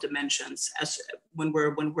multiple dimensions as when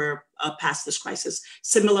we're past this crisis.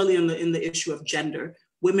 Similarly, in the issue of gender,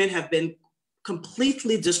 women have been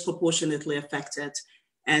completely disproportionately affected,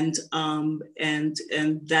 and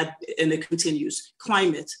it continues.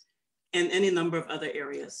 Climate and any number of other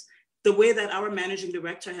areas. The way that our managing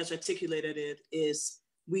director has articulated it is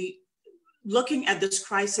looking at this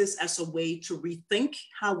crisis as a way to rethink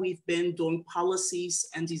how we've been doing policies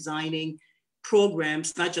and designing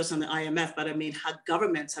programs, not just on the IMF, but I mean how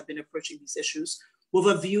governments have been approaching these issues with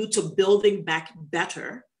a view to building back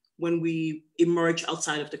better when we emerge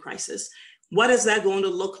outside of the crisis. What is that going to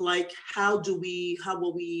look like? How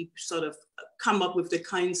will we sort of come up with the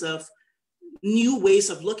kinds of new ways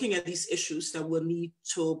of looking at these issues that we'll need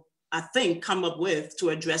to, I think, come up with to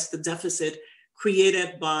address the deficit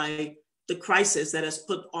created by the crisis that has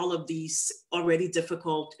put all of these already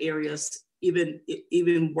difficult areas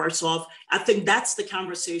even worse off. I think that's the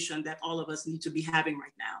conversation that all of us need to be having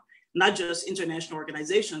right now, not just international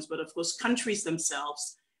organizations, but of course, countries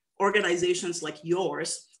themselves, organizations like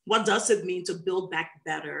yours. What does it mean to build back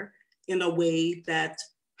better in a way that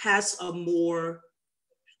has a more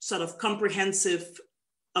sort of comprehensive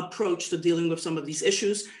approach to dealing with some of these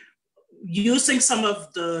issues, using some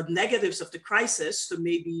of the negatives of the crisis to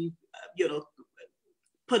maybe,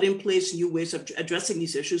 put in place new ways of addressing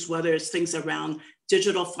these issues, whether it's things around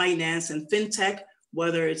digital finance and fintech,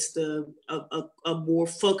 whether it's a more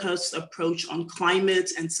focused approach on climate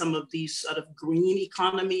and some of these sort of green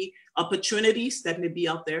economy opportunities that may be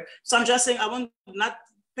out there. So I'm just saying, I'm not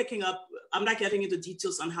getting into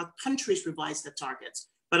details on how countries revise their targets,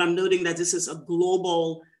 but I'm noting that this is a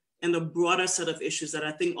global and a broader set of issues that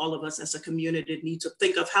I think all of us as a community need to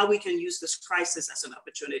think of how we can use this crisis as an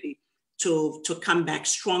opportunity to come back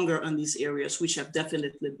stronger on these areas, which have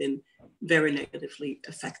definitely been very negatively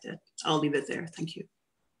affected. I'll leave it there. Thank you.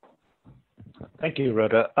 Thank you,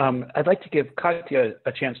 Rhoda. I'd like to give Katya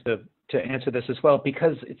a chance to answer this as well,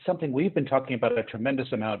 because it's something we've been talking about a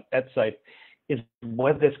tremendous amount at CIPE, is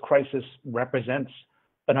whether this crisis represents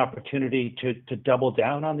an opportunity to double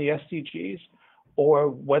down on the SDGs, or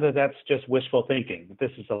whether that's just wishful thinking.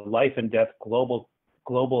 This is a life and death global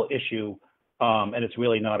issue, and it's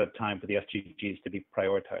really not a time for the SDGs to be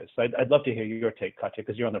prioritized. So I'd love to hear your take, Katya,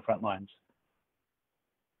 because you're on the front lines.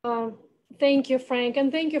 Thank you, Frank,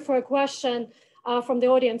 and thank you for a question from the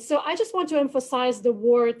audience. So I just want to emphasize the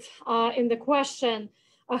word in the question,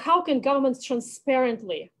 how can governments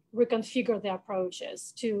transparently reconfigure their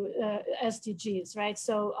approaches to SDGs, right?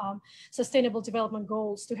 So sustainable development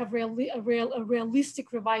goals, to have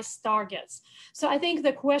realistic revised targets. So I think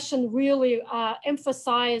the question really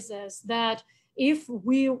emphasizes that if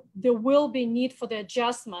there will be need for the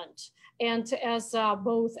adjustment, and as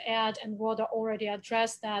both Ed and Rhoda already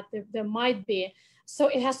addressed that, there might be, so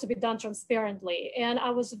it has to be done transparently. And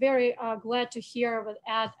I was very glad to hear that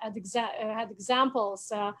Ed had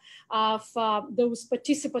examples of those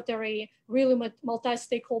participatory, really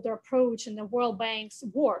multi-stakeholder approach in the World Bank's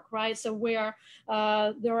work, right? So where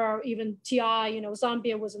there are even TI,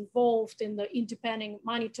 Zambia was involved in the independent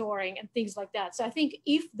monitoring and things like that. So I think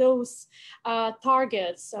if those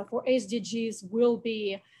targets for SDGs will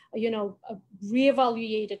be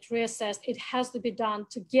reevaluated, reassessed, it has to be done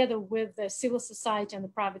together with the civil society and the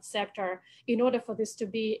private sector in order for this to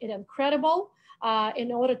be credible,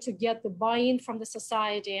 in order to get the buy-in from the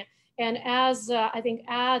society. And as I think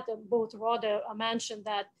Ed, both Rhoda mentioned,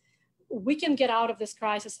 that we can get out of this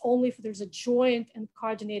crisis only if there's a joint and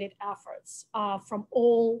coordinated efforts from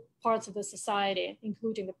all parts of the society,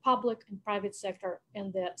 including the public and private sector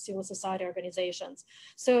and the civil society organizations.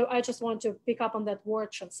 So I just want to pick up on that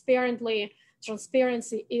word transparently.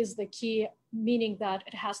 Transparency is the key, meaning that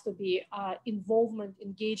it has to be involvement,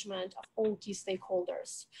 engagement of all key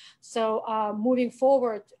stakeholders. So moving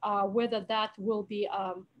forward, whether that will be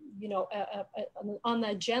on the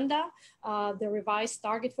agenda, the revised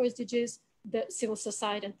target for SDGs, the civil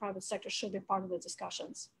society and private sector should be part of the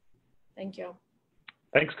discussions. Thank you.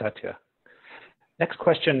 Thanks, Katya. Next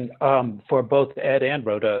question for both Ed and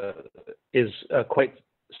Rhoda is quite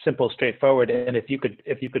simple, straightforward, and if you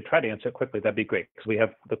could try to answer quickly, that'd be great, because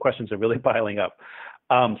the questions are really piling up.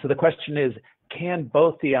 So the question is, can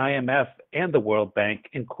both the IMF and the World Bank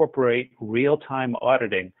incorporate real-time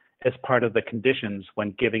auditing as part of the conditions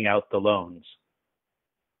when giving out the loans?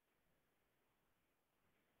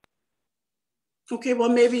 Okay, well,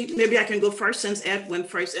 maybe I can go first, since Ed went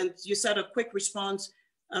first, and you said a quick response,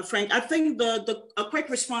 Frank. I think a quick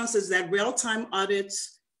response is that real-time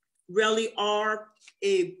audits really are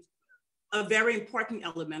a very important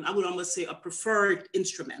element. I would almost say a preferred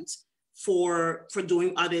instrument for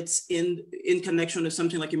doing audits in connection with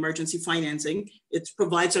something like emergency financing. It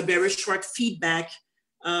provides a very short feedback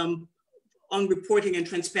on reporting and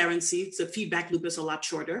transparency. The feedback loop is a lot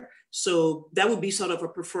shorter. So that would be sort of a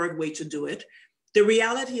preferred way to do it. The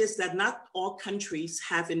reality is that not all countries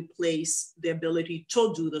have in place the ability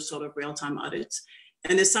to do the sort of real-time audits.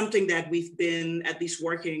 And it's something that we've been at least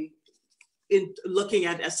working in looking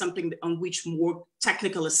at as something on which more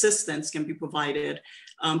technical assistance can be provided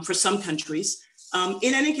for some countries.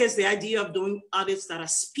 In any case, the idea of doing audits that are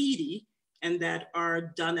speedy and that are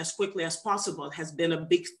done as quickly as possible has been a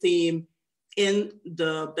big theme in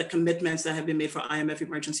the commitments that have been made for IMF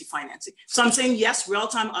emergency financing. So I'm saying, yes,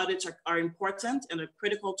 real-time audits are important and a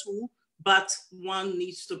critical tool, but one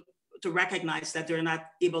needs to recognize that they're not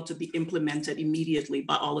able to be implemented immediately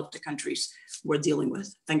by all of the countries we're dealing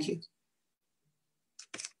with. Thank you.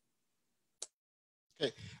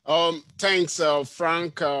 Okay. Thanks,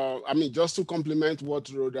 Frank. I mean, just to complement what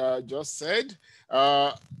Rhoda just said,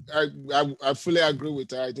 I fully agree with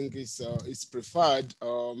her. I think it's preferred.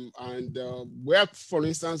 Where, for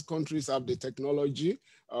instance, countries have the technology,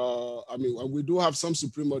 I mean, we do have some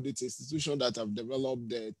supreme audit institutions that have developed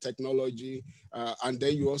the technology, and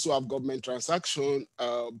then you also have government transaction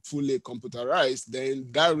fully computerized, then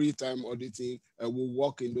that real-time auditing will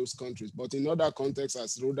work in those countries. But in other contexts,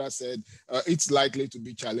 as Rhoda said, it's likely to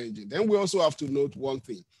be challenging. Then we also have to note one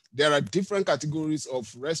thing. There are different categories of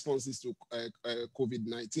responses to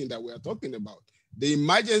COVID-19 that we are talking about. The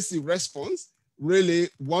emergency response, really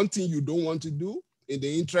one thing you don't want to do in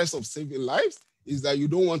the interest of saving lives is that you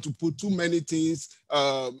don't want to put too many things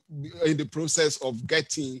in the process of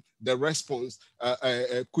getting the response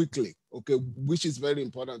quickly, okay, which is very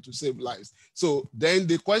important to save lives. So then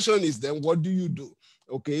the question is then, what do you do?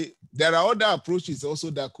 Okay, there are other approaches also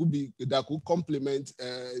that could complement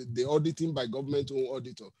the auditing by government-owned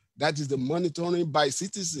auditor. That is the monitoring by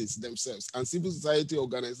citizens themselves and civil society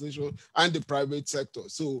organizations and the private sector.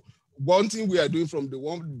 So one thing we are doing from the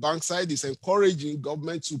World Bank side is encouraging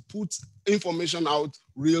government to put information out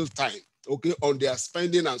real time, okay, on their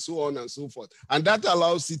spending and so on and so forth. And that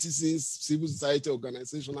allows citizens, civil society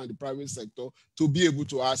organizations, and the private sector to be able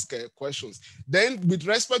to ask questions. Then with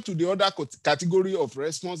respect to the other category of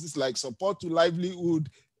responses like support to livelihood,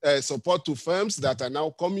 support to firms that are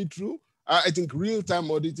now coming through, I think real-time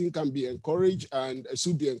auditing can be encouraged and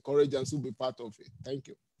should be encouraged and should be part of it. Thank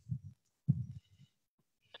you.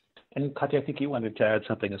 And Katya, I think you wanted to add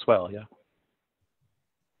something as well, yeah?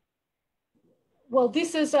 Well,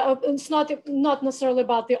 this is, it's not necessarily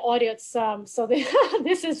about the audits, so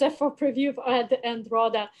this is for preview and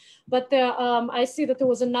Rhoda. But I see that there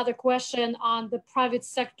was another question on the private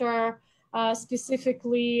sector,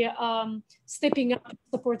 specifically stepping up to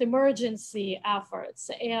support emergency efforts.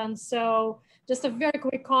 And so just a very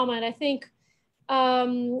quick comment, I think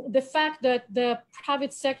the fact that the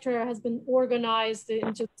private sector has been organized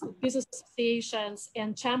into business associations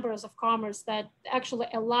and chambers of commerce that actually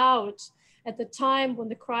allowed at the time when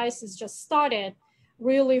the crisis just started,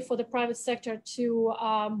 really for the private sector to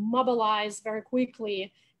mobilize very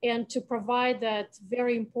quickly and to provide that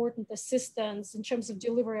very important assistance in terms of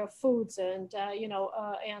delivery of foods and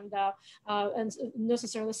and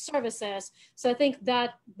necessarily services. So I think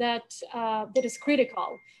that is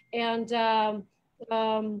critical, and the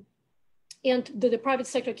private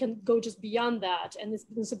sector can go just beyond that, and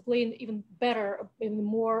it's playing even better, in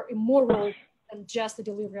more role than just the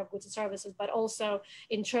delivery of goods and services, but also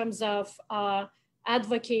in terms of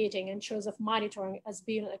advocating, in terms of monitoring as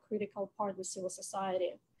being a critical part of the civil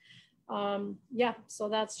society. Yeah, so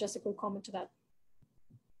that's just a quick comment to that.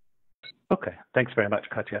 Okay, thanks very much,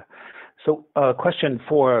 Katya. So a question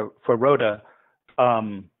for Rhoda,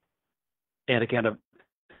 and again,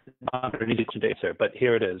 not an easy to answer, but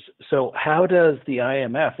here it is. So how does the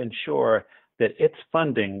IMF ensure that its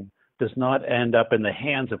funding does not end up in the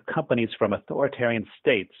hands of companies from authoritarian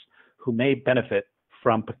states who may benefit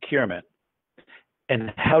from procurement?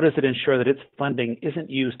 And how does it ensure that its funding isn't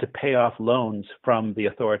used to pay off loans from the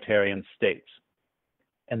authoritarian states?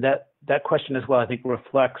 And that question as well, I think,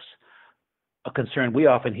 reflects a concern we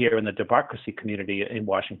often hear in the democracy community in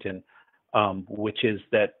Washington, which is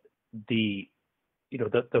that the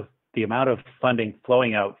amount of funding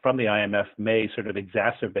flowing out from the IMF may sort of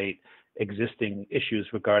exacerbate existing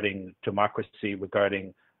issues regarding democracy,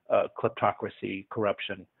 regarding kleptocracy,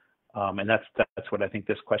 corruption. And that's what I think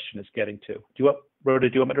this question is getting to. Rhoda,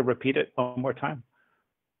 do you want me to repeat it one more time?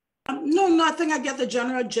 No, I think I get the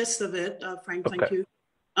general gist of it, Frank, okay. Thank you.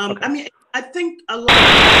 Okay. I mean, I think a lot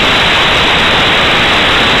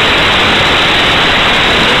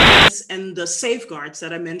and the safeguards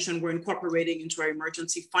that I mentioned we're incorporating into our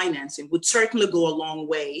emergency financing would certainly go a long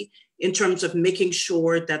way in terms of making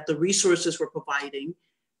sure that the resources we're providing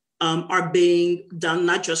are being done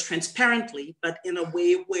not just transparently, but in a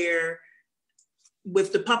way where,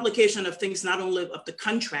 with the publication of things, not only of the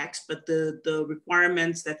contracts, but the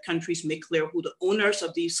requirements that countries make clear who the owners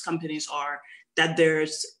of these companies are, that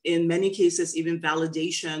there's, in many cases, even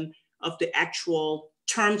validation of the actual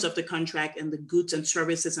terms of the contract and the goods and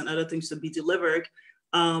services and other things to be delivered.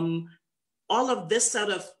 All of this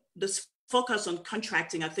this focus on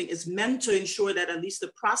contracting, I think, is meant to ensure that at least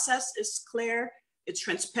the process is clear, it's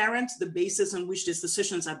transparent, the basis on which these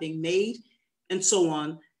decisions are being made, and so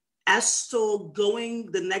on. As to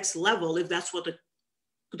going the next level, if that's what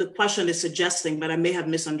the question is suggesting, but I may have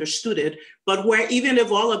misunderstood it, but where even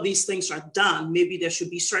if all of these things are done, maybe there should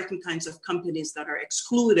be certain kinds of companies that are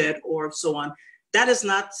excluded or so on. That is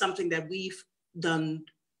not something that we've done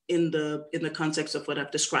in the context of what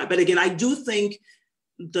I've described. But again, I do think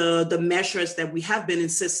the measures that we have been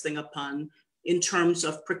insisting upon in terms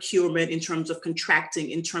of procurement, in terms of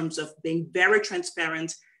contracting, in terms of being very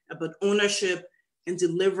transparent about ownership and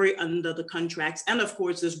delivery under the contracts, and of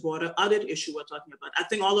course, this broader audit issue we're talking about. I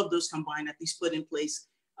think all of those combined at least put in place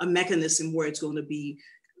a mechanism where it's going to be,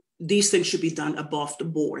 these things should be done above the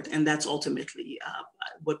board. And that's ultimately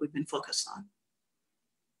what we've been focused on.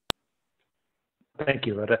 Thank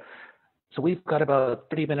you, Rhoda. So we've got about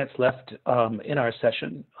 30 minutes left in our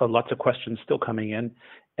session. Lots of questions still coming in.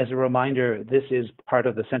 As a reminder, this is part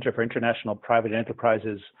of the Center for International Private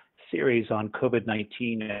Enterprises series on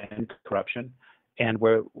COVID-19 and corruption. And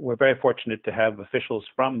we're very fortunate to have officials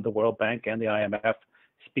from the World Bank and the IMF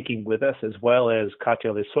speaking with us, as well as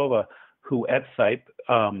Katya Lisova, who at CIPE,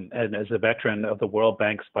 and as a veteran of the World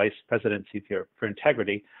Bank's Vice Presidency for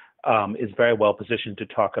Integrity, is very well positioned to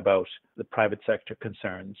talk about the private sector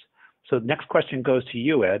concerns. So the next question goes to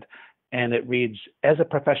you, Ed, and it reads, as a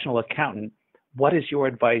professional accountant, what is your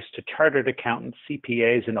advice to chartered accountants,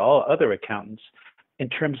 CPAs, and all other accountants in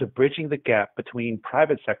terms of bridging the gap between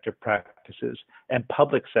private sector practices and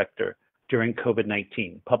public sector during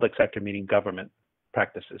COVID-19? Public sector meaning government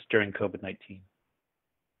practices during COVID-19.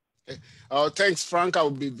 Thanks, Frank. I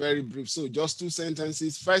will be very brief. So just 2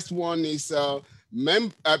 sentences. First one is, those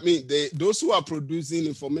who are producing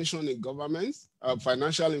information in governments,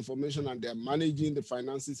 financial information, and they're managing the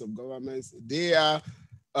finances of governments, they are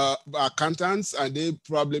accountants, and they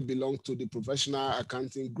probably belong to the professional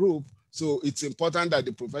accounting group. So it's important that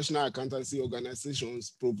the professional accountancy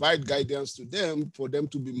organizations provide guidance to them for them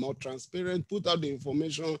to be more transparent, put out the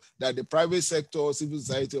information that the private sector, civil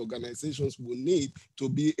society organizations will need to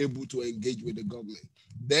be able to engage with the government.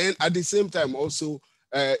 Then at the same time also,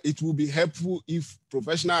 it will be helpful if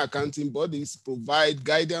professional accounting bodies provide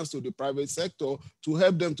guidance to the private sector to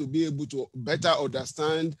help them to be able to better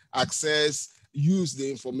understand, access, use the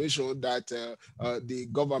information that the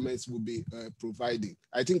governments will be providing.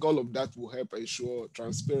 I think all of that will help ensure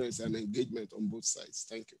transparency and engagement on both sides.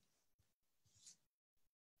 Thank you.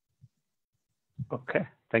 Okay,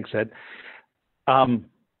 thanks, Ed. And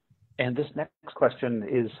this next question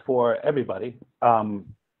is for everybody.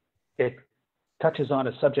 It touches on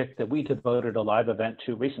a subject that we devoted a live event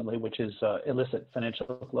to recently, which is illicit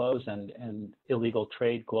financial flows and illegal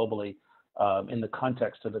trade globally in the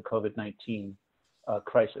context of the COVID-19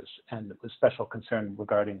 crisis, and with special concern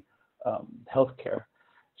regarding healthcare.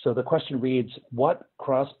 So the question reads, what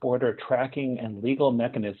cross-border tracking and legal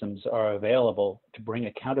mechanisms are available to bring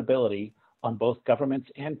accountability on both governments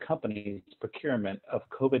and companies' procurement of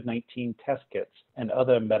COVID-19 test kits and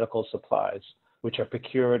other medical supplies, which are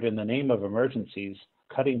procured in the name of emergencies,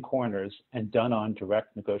 cutting corners, and done on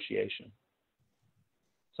direct negotiation?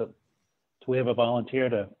 So do we have a volunteer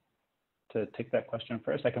to take that question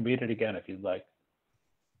first? I can read it again if you'd like.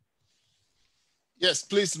 Yes,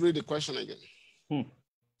 please read the question again.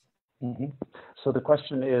 So the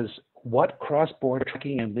question is, what cross-border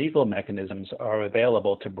tracking and legal mechanisms are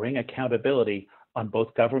available to bring accountability on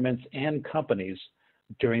both governments and companies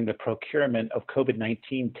during the procurement of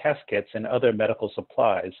COVID-19 test kits and other medical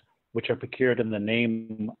supplies, which are procured in the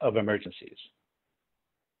name of emergencies?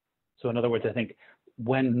 So in other words, I think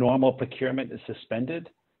when normal procurement is suspended,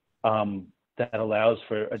 that allows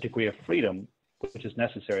for a degree of freedom, which is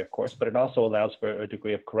necessary, of course, but it also allows for a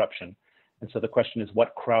degree of corruption. And so the question is,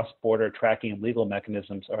 what cross-border tracking and legal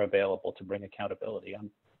mechanisms are available to bring accountability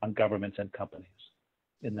on governments and companies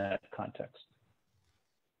in that context?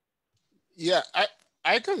 Yeah,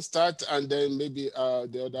 I can start, and then maybe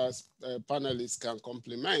the other panelists can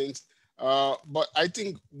complement. But I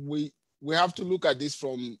think we have to look at this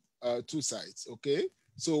from 2 sides, okay?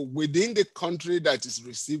 So within the country that is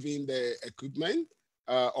receiving the equipment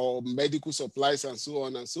or medical supplies and so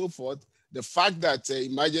on and so forth, the fact that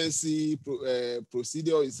emergency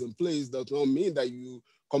procedure is in place does not mean that you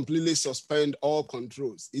completely suspend all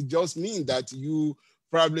controls. It just means that you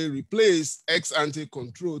probably replace ex-ante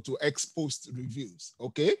control to ex-post reviews,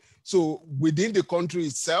 okay? So within the country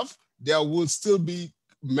itself, there will still be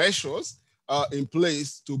measures in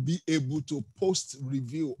place to be able to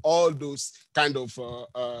post-review all those kind of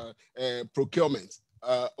procurement.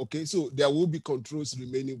 Okay, so there will be controls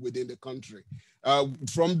remaining within the country.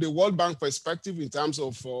 From the World Bank perspective, in terms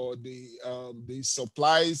of the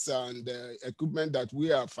supplies and equipment that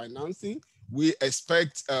we are financing, we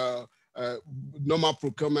expect normal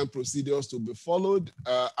procurement procedures to be followed,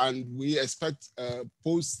 and we expect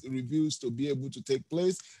post reviews to be able to take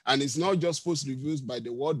place. And it's not just post reviews by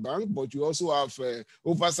the World Bank, but you also have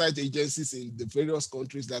oversight agencies in the various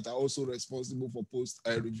countries that are also responsible for post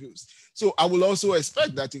reviews. So I will also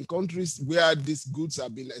expect that in countries where these goods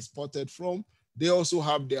have been exported from, they also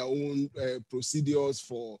have their own procedures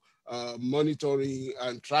for monitoring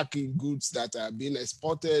and tracking goods that are being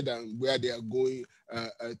exported and where they are going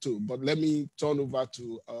to. But let me turn over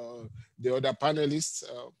to the other panelists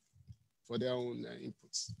for their own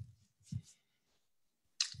inputs.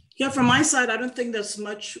 Yeah, from my side, I don't think there's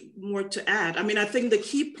much more to add. I mean, I think the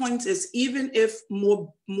key point is even if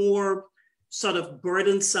more sort of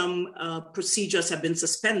burdensome procedures have been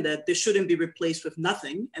suspended, they shouldn't be replaced with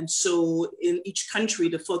nothing. And so in each country,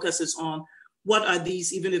 the focus is on what are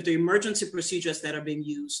these, even if the emergency procedures that are being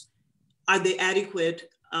used, are they adequate?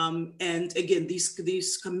 And again,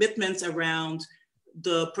 these commitments around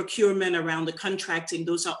the procurement, around the contracting,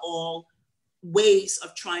 those are all ways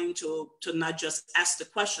of trying to not just ask the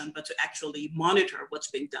question, but to actually monitor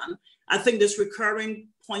what's being done. I think this recurring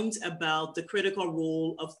point about the critical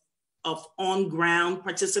role of on-ground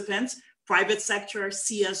participants, private sector,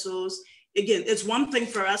 CSOs. Again, it's one thing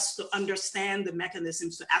for us to understand the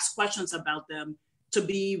mechanisms, to ask questions about them, to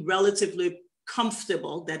be relatively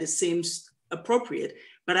comfortable that it seems appropriate.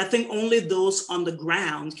 But I think only those on the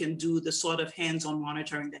ground can do the sort of hands-on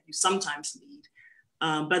monitoring that you sometimes need.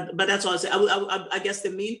 But that's all I say. I guess the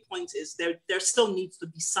main point is there still needs to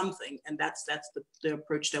be something, and that's the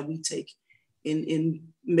approach that we take in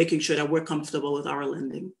making sure that we're comfortable with our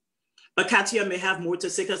lending. But Katia may have more to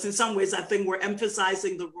say, because in some ways I think we're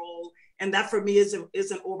emphasizing the role, and that for me is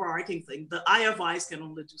an overarching thing. The IFIs can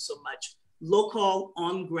only do so much. Local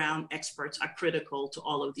on-ground experts are critical to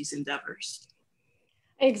all of these endeavors.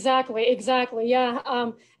 Exactly,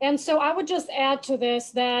 yeah. And so I would just add to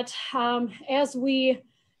this that as we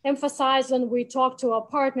emphasize and we talk to our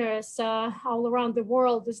partners all around the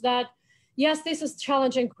world, is that, yes, this is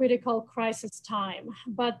challenging, critical crisis time,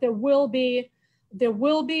 but there will be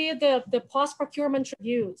the post-procurement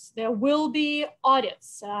reviews, there will be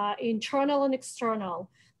audits, internal and external,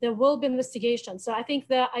 there will be investigations. So I think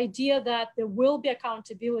the idea that there will be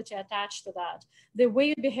accountability attached to that, the way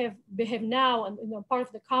you behave now and part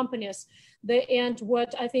of the companies, and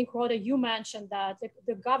what I think, Rhoda, you mentioned that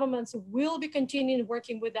the governments will be continuing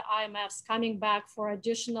working with the IMFs, coming back for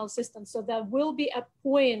additional assistance. So there will be a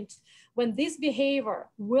point when this behavior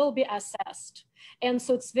will be assessed. And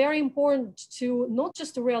so it's very important to not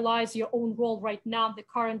just to realize your own role right now, the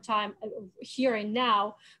current time, here and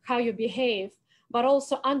now, how you behave, but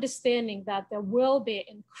also understanding that there will be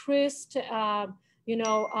increased,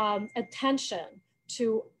 attention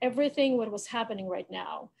to everything what was happening right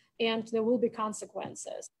now, and there will be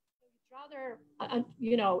consequences. Rather,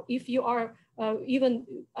 if you are even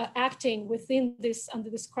acting within this, under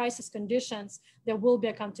this crisis conditions, there will be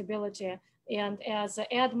accountability. And as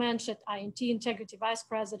Ed mentioned, INT Integrity Vice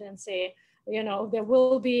Presidency, there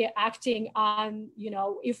will be acting on,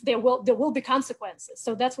 if there will be consequences.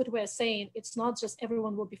 So that's what we're saying. It's not just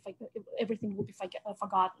everything will be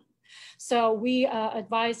forgotten. So we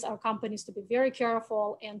advise our companies to be very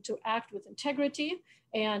careful and to act with integrity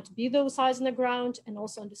and be those eyes on the ground, and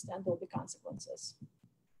also understand there will be consequences.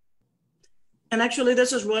 And actually,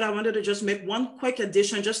 this is what I wanted to just make one quick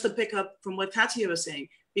addition, just to pick up from what Katia was saying,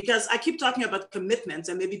 because I keep talking about commitments,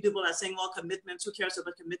 and maybe people are saying, well, commitments, who cares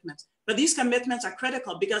about commitments? But these commitments are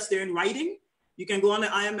critical because they're in writing. You can go on the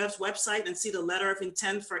IMF's website and see the letter of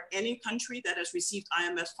intent for any country that has received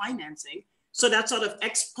IMF financing. So that sort of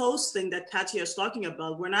ex post thing that Katia is talking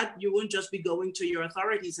about, you won't just be going to your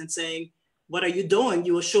authorities and saying, what are you doing?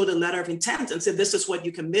 You will show the letter of intent and say, this is what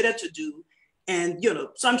you committed to do. And,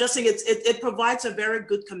 so I'm just saying it provides a very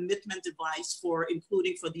good commitment device for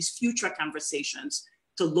including for these future conversations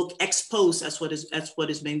to look ex post as what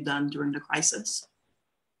is being done during the crisis.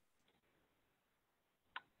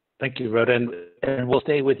 Thank you, Rhoda. And we'll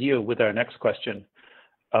stay with you with our next question,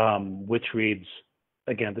 which reads,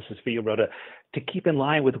 again, this is for you, Rhoda, to keep in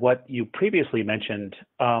line with what you previously mentioned,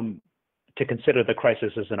 to consider the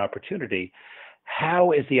crisis as an opportunity,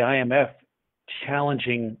 how is the IMF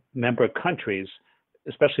challenging member countries,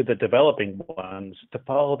 especially the developing ones, to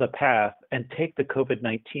follow the path and take the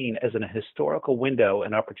COVID-19 as a historical window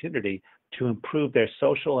and opportunity to improve their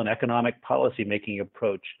social and economic policy-making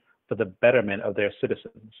approach for the betterment of their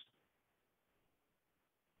citizens?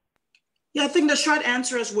 Yeah, I think the short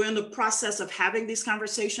answer is we're in the process of having these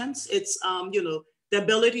conversations. It's, the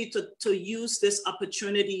ability to use this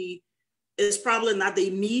opportunity is probably not the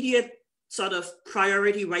immediate sort of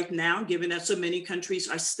priority right now, given that so many countries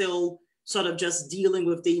are still sort of just dealing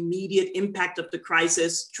with the immediate impact of the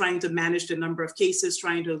crisis, trying to manage the number of cases,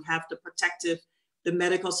 trying to have the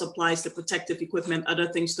medical supplies, the protective equipment, other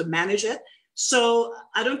things to manage it. So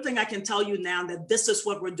I don't think I can tell you now that this is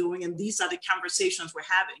what we're doing and these are the conversations we're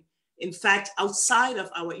having. In fact, outside of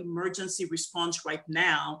our emergency response right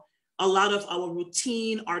now, a lot of our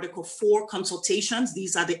routine Article 4 consultations,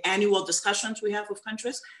 these are the annual discussions we have with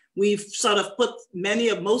countries. We've sort of put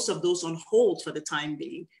most of those on hold for the time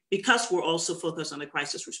being because we're also focused on the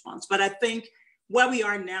crisis response. But I think where we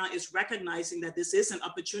are now is recognizing that this is an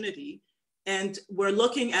opportunity and we're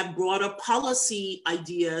looking at broader policy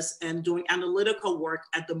ideas and doing analytical work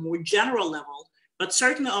at the more general level. But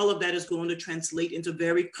certainly all of that is going to translate into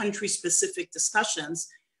very country-specific discussions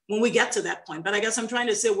when we get to that point. But I guess I'm trying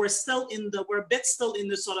to say we're a bit still in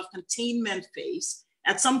the sort of containment phase.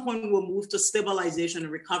 At some point, we'll move to stabilization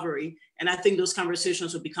and recovery. And I think those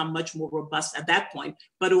conversations will become much more robust at that point.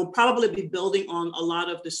 But it will probably be building on a lot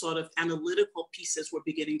of the sort of analytical pieces we're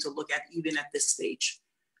beginning to look at even at this stage.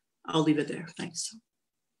 I'll leave it there. Thanks.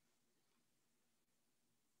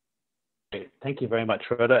 Great. Thank you very much,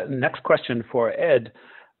 Rhoda. Next question for Ed.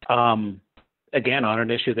 Again, on an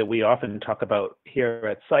issue that we often talk about here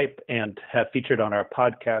at CIPE and have featured on our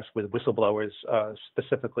podcast with whistleblowers,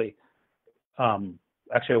 specifically,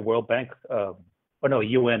 actually a World Bank,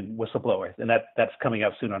 UN whistleblower, and that's coming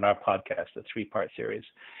out soon on our podcast, a 3-part series.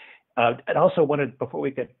 I also wanted, before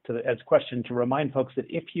we get to Ed's question, to remind folks that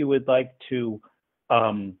if you would like to,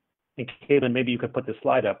 and Caitlin, maybe you could put the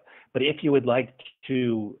slide up, but if you would like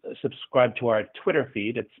to subscribe to our Twitter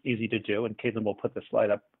feed, it's easy to do, and Caitlin will put the slide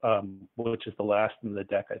up, which is the last in the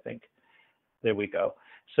deck, I think. There we go.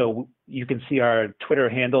 So you can see our Twitter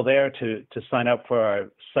handle there to sign up for our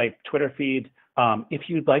CIPE Twitter feed. If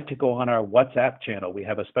you'd like to go on our WhatsApp channel, we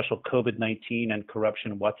have a special COVID-19 and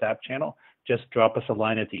corruption WhatsApp channel. Just drop us a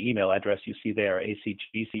line at the email address you see there,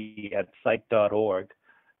 acgc@cipe.org.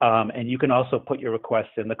 And you can also put your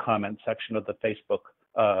requests in the comment section of the Facebook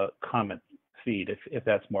comment feed if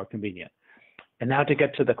that's more convenient. And now to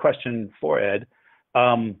get to the question for Ed,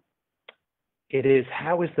 it is,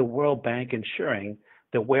 how is the World Bank ensuring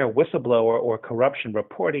that where whistleblower or corruption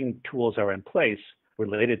reporting tools are in place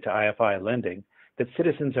related to IFI lending, that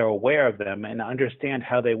citizens are aware of them and understand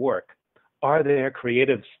how they work? Are there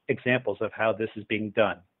creative examples of how this is being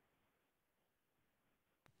done?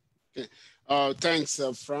 Okay. Thanks,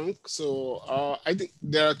 Frank. So I think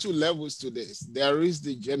there are 2 levels to this. There is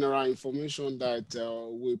the general information that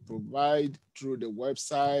we provide through the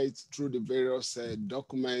website, through the various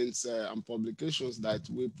documents and publications that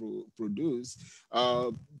we produce,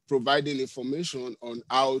 providing information on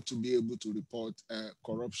how to be able to report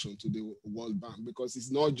corruption to the World Bank, because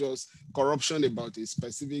it's not just corruption about a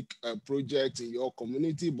specific project in your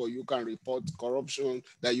community, but you can report corruption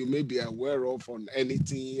that you may be aware of on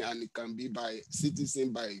anything, and it can be by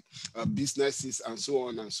citizens, by businesses, and so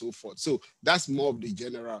on and so forth. So that's more of the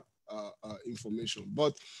general information.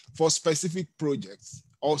 But for specific projects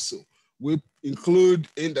also, we include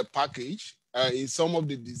in the package, in some of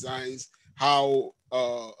the designs, how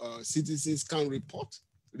citizens can report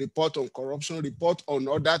on corruption, report on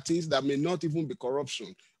other things that may not even be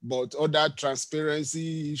corruption, but other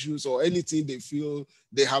transparency issues or anything they feel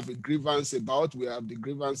they have a grievance about. We have the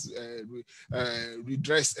grievance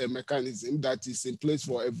redress mechanism that is in place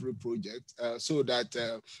for every project, so that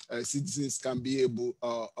citizens can be able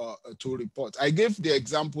to report. I gave the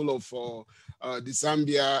example of the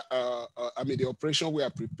Zambia, the operation we are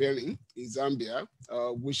preparing in Zambia,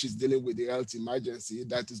 which is dealing with the health emergency,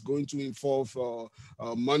 that is going to involve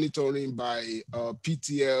monitoring by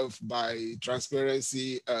PTF, by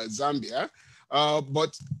Transparency Zambia.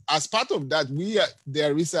 But as part of that,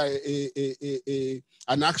 there is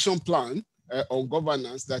an action plan on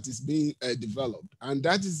governance that is being developed, and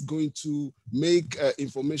that is going to make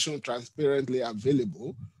information transparently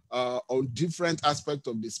available on different aspects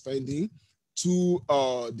of the spending to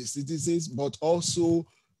the citizens, but also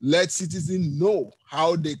let citizens know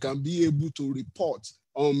how they can be able to report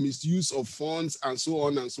on misuse of funds and so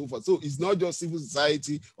on and so forth. So it's not just civil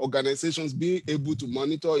society organizations being able to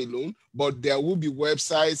monitor alone, but there will be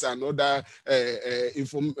websites and other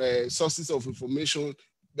sources of information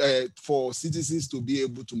for citizens to be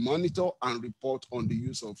able to monitor and report on the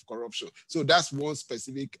use of corruption. So that's one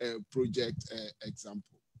specific project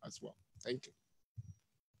example as well. Thank you.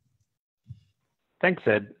 Thanks,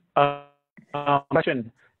 Ed.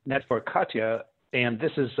 Question next for Katya, and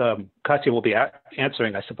this is, Katya will be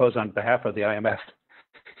answering, I suppose, on behalf of the IMF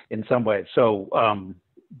in some way. So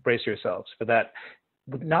brace yourselves for that.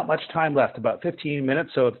 Not much time left, about 15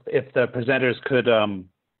 minutes. So if the presenters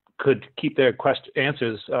could keep their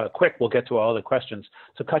answers quick, we'll get to all the questions.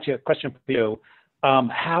 So Katya, question for you.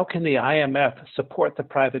 How can the IMF support the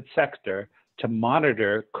private sector to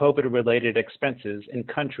monitor COVID-related expenses in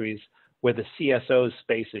countries where the CSO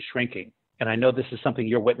space is shrinking? And I know this is something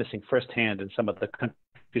you're witnessing firsthand in some of the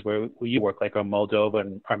countries where you work, like Moldova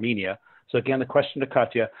and Armenia. So again, the question to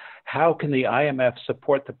Katya, how can the IMF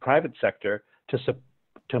support the private sector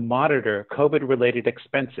to monitor COVID-related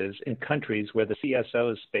expenses in countries where the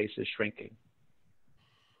CSO space is shrinking?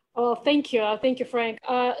 Oh, thank you. Thank you, Frank.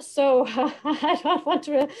 So I don't want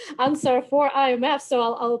to answer for IMF, so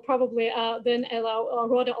I'll probably then allow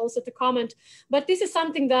Rhoda also to comment. But this is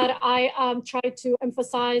something that I try to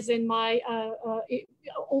emphasize in my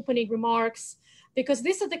opening remarks, because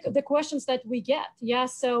these are the questions that we get. Yeah,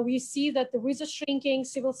 so we see that there is a shrinking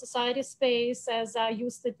civil society space, as I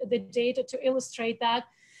used the data to illustrate that.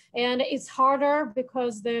 And it's harder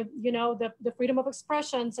because the freedom of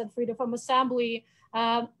expressions and freedom of assembly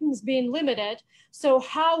is being limited. So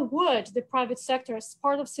how would the private sector, as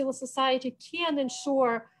part of civil society, can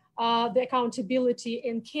ensure the accountability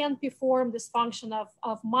and can perform this function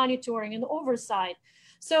of monitoring and oversight?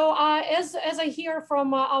 So as I hear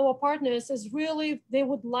from our partners, is really they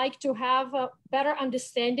would like to have a better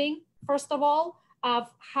understanding, first of all, of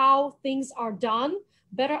how things are done,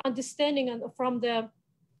 better understanding from the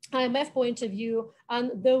IMF point of view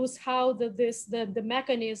on those how the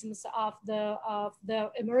mechanisms of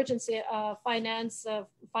the emergency finance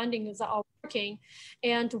funding are working,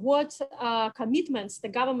 and what commitments the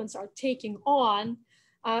governments are taking on,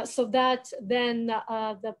 so that then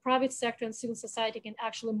the private sector and civil society can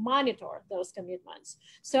actually monitor those commitments.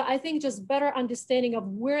 So I think just better understanding of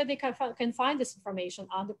where they can find this information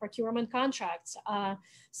on the procurement contracts.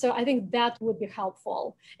 So I think that would be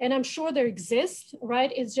helpful. And I'm sure there exists,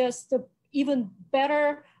 right? It's just even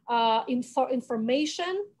better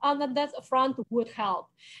information on that front would help.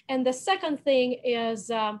 And the second thing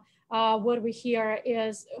is what we hear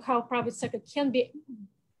is how private sector can be,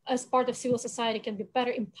 as part of civil society, can be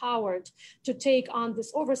better empowered to take on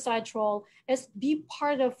this oversight role, as be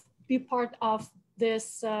part of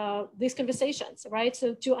this these conversations, right?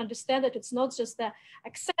 So to understand that it's not just the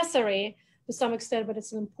accessory to some extent, but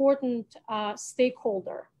it's an important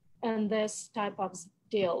stakeholder in this type of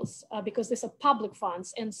deals because these are public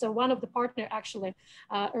funds. And so one of the partner actually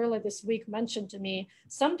earlier this week mentioned to me,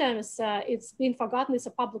 sometimes it's been forgotten it's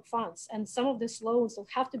a public funds, and some of these loans will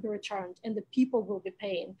have to be returned and the people will be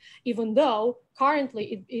paying, even though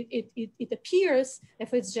currently it appears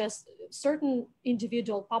if it's just certain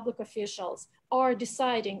individual public officials are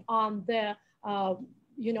deciding on the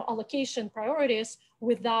allocation priorities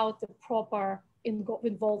without the proper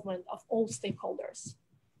involvement of all stakeholders.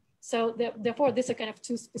 So therefore, these are kind of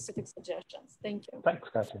two specific suggestions. Thank you. Thanks,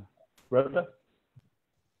 Katya. Rhoda?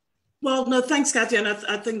 Well, no, thanks, Katya. And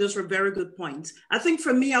I think those were very good points. I think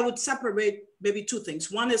for me, I would separate maybe two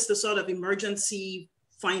things. One is the sort of emergency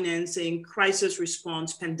financing, crisis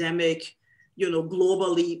response, pandemic,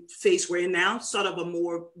 globally phase we're in now, sort of a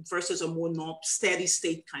more versus a more steady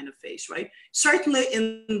state kind of phase, right? Certainly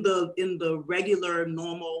in the regular,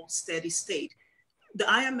 normal, steady state, the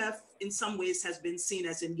IMF in some ways has been seen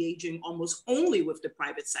as engaging almost only with the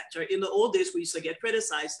private sector. In the old days, we used to get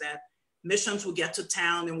criticized that missions will get to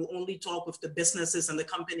town and will only talk with the businesses and the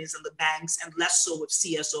companies and the banks and less so with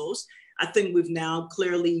CSOs. I think we've now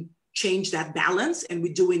clearly changed that balance, and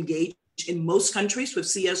we do engage in most countries with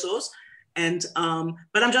CSOs. And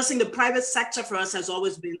but I'm just saying the private sector for us has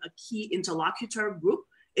always been a key interlocutor group.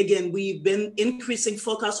 Again, we've been increasing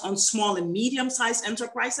focus on small and medium-sized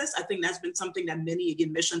enterprises. I think that's been something that many,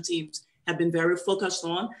 again, mission teams have been very focused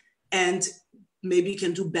on, and maybe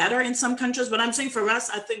can do better in some countries. But I'm saying for us,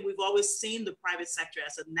 I think we've always seen the private sector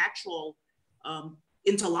as a natural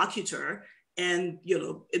interlocutor. And,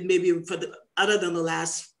 it maybe other than the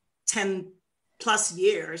last 10 plus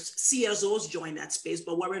years, CSOs joined that space,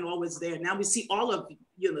 but weren't always there. Now we see all of,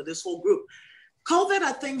 this whole group. COVID,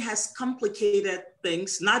 I think, has complicated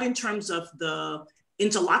things, not in terms of the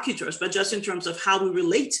interlocutors, but just in terms of how we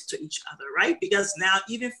relate to each other, right? Because now,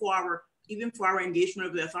 even for our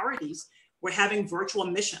engagement with the authorities, we're having virtual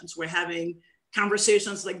missions, we're having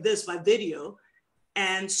conversations like this by video.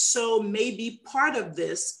 And so maybe part of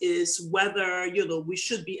this is whether, we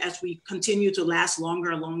should be, as we continue to last longer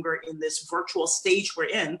and longer in this virtual stage we're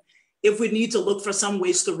in, if we need to look for some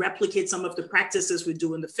ways to replicate some of the practices we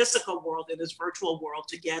do in the physical world, in this virtual world,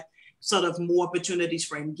 to get sort of more opportunities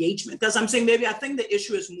for engagement. Because I'm saying maybe I think the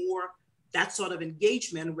issue is more that sort of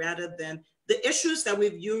engagement rather than the issues that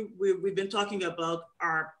we've been talking about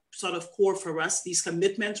are sort of core for us, these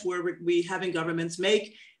commitments where we having governments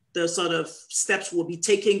make, the sort of steps we'll be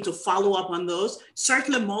taking to follow up on those.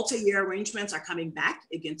 Certainly multi-year arrangements are coming back.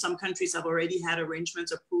 Again, some countries have already had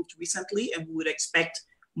arrangements approved recently, and we would expect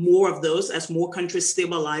more of those as more countries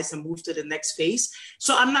stabilize and move to the next phase.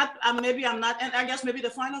 So and I guess maybe the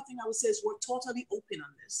final thing I would say is we're totally open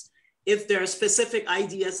on this. If there are specific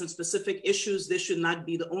ideas and specific issues, this should not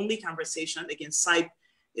be the only conversation. Again, CIPE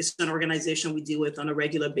is an organization we deal with on a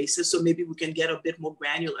regular basis, so maybe we can get a bit more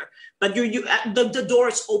granular. But the door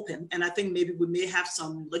is open, and I think maybe we may have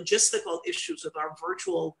some logistical issues with our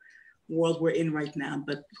virtual world we're in right now,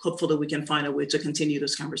 but hopefully we can find a way to continue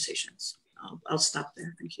those conversations. I'll stop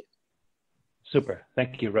there. Thank you. Super.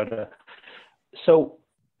 Thank you, Rhoda. So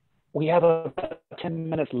we have about 10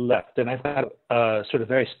 minutes left, and I've got a sort of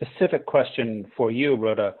very specific question for you,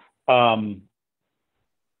 Rhoda,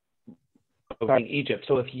 regarding Egypt.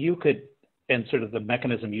 So if you could, and sort of the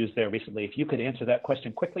mechanism used there recently, if you could answer that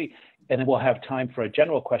question quickly, and then we'll have time for a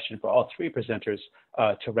general question for all three presenters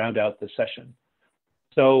to round out the session.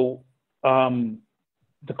 So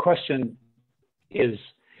the question is,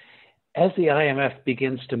 as the IMF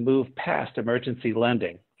begins to move past emergency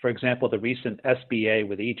lending, for example, the recent SBA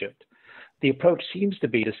with Egypt, the approach seems to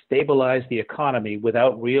be to stabilize the economy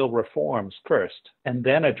without real reforms first, and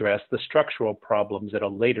then address the structural problems at a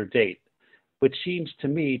later date, which seems to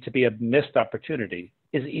me to be a missed opportunity.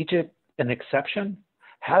 Is Egypt an exception?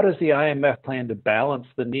 How does the IMF plan to balance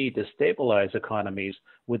the need to stabilize economies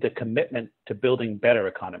with the commitment to building better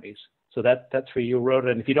economies? So that's for you, Rhoda.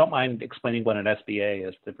 And if you don't mind explaining what an SBA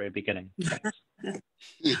is at the very beginning.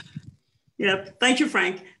 Yeah, thank you,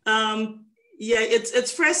 Frank. Yeah,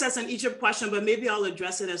 it's phrased as an Egypt question, but maybe I'll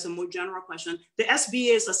address it as a more general question. The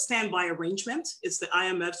SBA is a standby arrangement. It's the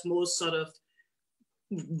IMF's most sort of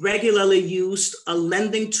regularly used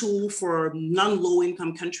lending tool for non-low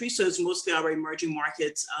income countries. So it's mostly our emerging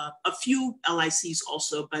markets, a few LICs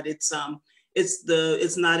also, but it's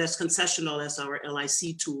not as concessional as our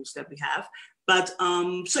LIC tools that we have. But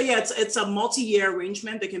so yeah, it's a multi-year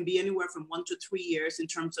arrangement that can be anywhere from 1 to 3 years in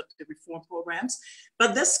terms of the reform programs.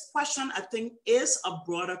 But this question, I think, is a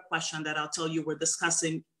broader question that I'll tell you we're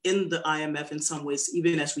discussing in the IMF in some ways,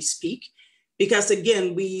 even as we speak. Because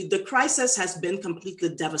again, the crisis has been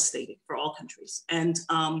completely devastating for all countries. And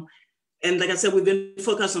like I said, we've been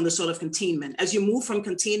focused on the sort of containment. As you move from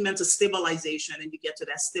containment to stabilization and you get to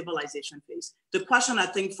that stabilization phase, the question I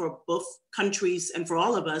think for both countries and for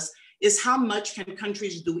all of us is how much can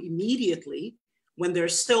countries do immediately when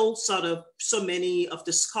there's still sort of so many of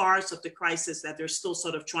the scars of the crisis that they're still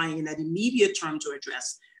sort of trying in that immediate term to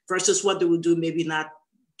address versus what they would do maybe not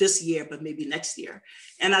this year, but maybe next year.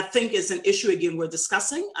 And I think it's an issue, again, we're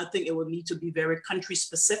discussing. I think it will need to be very country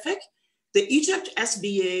specific. The Egypt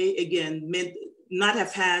SBA, again, may not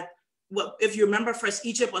have had, well, if you remember first,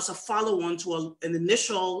 Egypt was a follow-on to an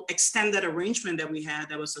initial extended arrangement that we had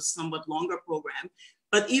that was a somewhat longer program.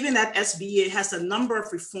 But even that SBA has a number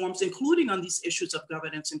of reforms, including on these issues of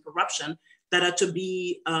governance and corruption, that are to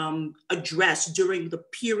be addressed during the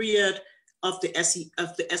period of the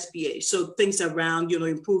SBA. So things around,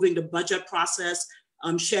 improving the budget process,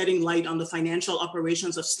 shedding light on the financial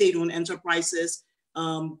operations of state-owned enterprises,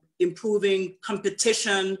 improving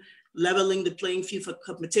competition, leveling the playing field for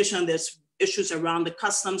competition. There's issues around the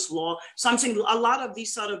customs law. Something, a lot of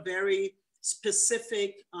these sort of very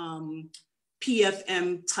specific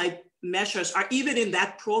PFM type measures are even in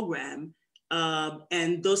that program.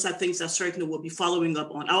 And those are things that certainly we'll be following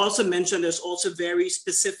up on. I also mentioned there's also very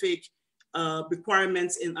specific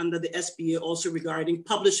requirements under the SBA also regarding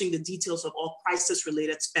publishing the details of all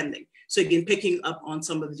crisis-related spending. So again, picking up on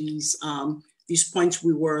some of these points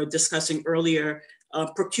we were discussing earlier,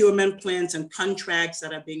 procurement plans and contracts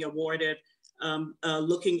that are being awarded,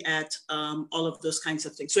 looking at all of those kinds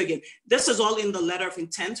of things. So again, this is all in the letter of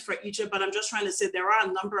intent for Egypt, but I'm just trying to say there are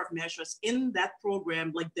a number of measures in that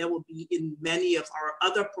program, like there will be in many of our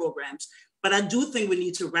other programs. But I do think we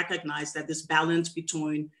need to recognize that this balance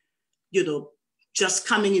between just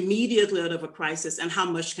coming immediately out of a crisis and how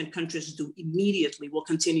much can countries do immediately will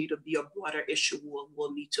continue to be a broader issue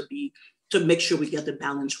we'll need to make sure we get the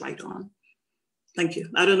balance right on. Thank you.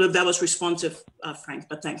 I don't know if that was responsive, Frank,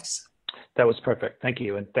 but thanks. That was perfect. Thank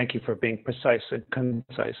you. And thank you for being precise and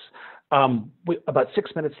concise. About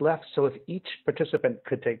 6 minutes left. So if each participant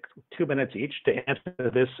could take 2 minutes each to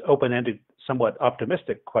answer this open-ended, somewhat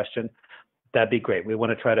optimistic question, That'd be great. We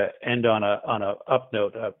want to try to end on a up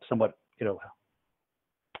note, somewhat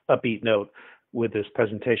upbeat note with this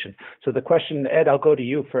presentation. So the question, Ed, I'll go to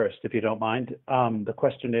you first, if you don't mind. The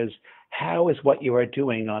question is, how is what you are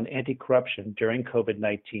doing on anti-corruption during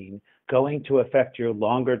COVID-19 going to affect your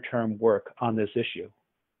longer-term work on this issue?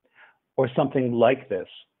 Or something like this?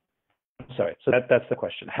 Sorry, so that's the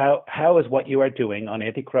question. How is what you are doing on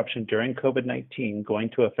anti-corruption during COVID-19 going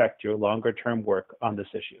to affect your longer-term work on this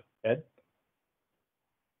issue? Ed?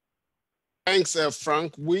 Thanks,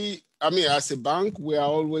 Frank. As a bank, we are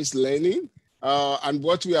always learning. And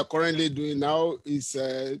what we are currently doing now is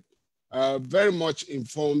very much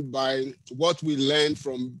informed by what we learned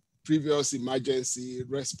from previous emergency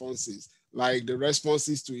responses, like the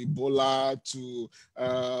responses to Ebola, to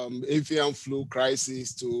avian flu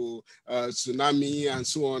crisis, to tsunami, and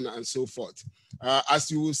so on and so forth. As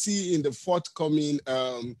you will see in the forthcoming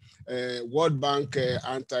World Bank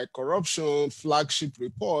anti-corruption flagship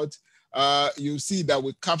report, you see that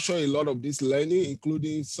we capture a lot of this learning,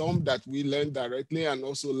 including some that we learned directly and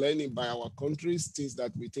also learning by our countries, things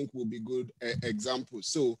that we think will be good examples.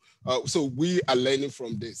 So we are learning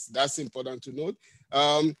from this. That's important to note.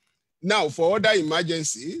 Now, for other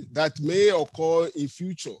emergency that may occur in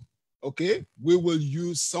future, okay, we will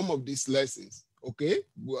use some of these lessons, okay,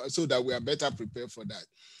 so that we are better prepared for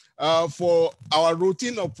that. For our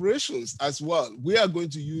routine operations as well, we are going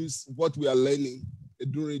to use what we are learning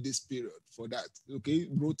during this period for that, okay?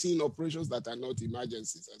 Routine operations that are not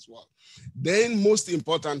emergencies as well. Then most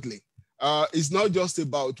importantly, it's not just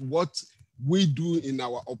about what we do in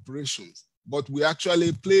our operations, but we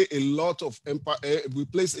actually place a lot of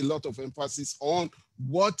emphasis on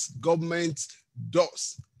what government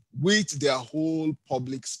does with their whole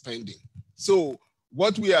public spending. So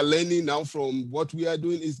what we are learning now from what we are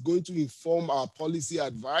doing is going to inform our policy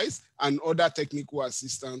advice and other technical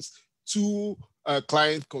assistance to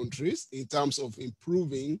client countries in terms of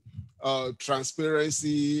improving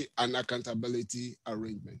transparency and accountability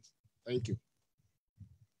arrangements. Thank you.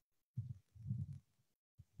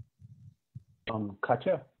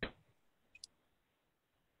 Katja?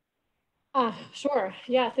 Sure.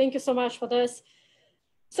 Yeah, thank you so much for this.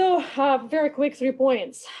 So very quick 3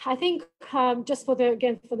 points. I think just for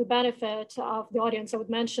the benefit of the audience, I would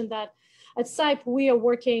mention that at CIPE, we are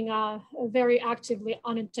working very actively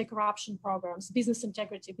on anti-corruption programs, business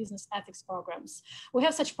integrity, business ethics programs. We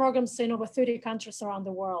have such programs in over 30 countries around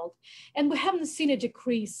the world. And we haven't seen a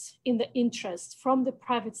decrease in the interest from the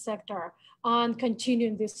private sector on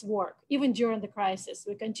continuing this work, even during the crisis.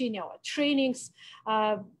 We continue our trainings.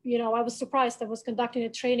 I was surprised. I was conducting a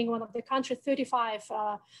training in one of the countries, 35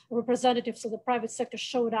 representatives of the private sector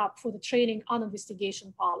showed up for the training on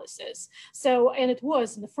investigation policies. So, and it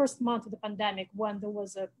was in the first month of the pandemic when there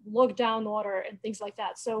was a lockdown order and things like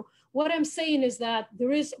that. So what I'm saying is that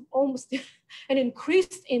there is almost an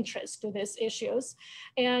increased interest to these issues.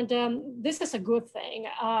 And this is a good thing.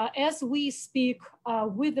 As we speak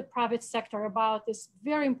with the private sector about this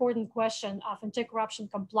very important question of anti-corruption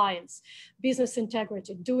compliance, business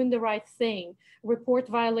integrity, doing the right thing, report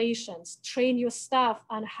violations, train your staff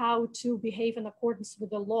on how to behave in accordance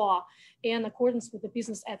with the law, in accordance with the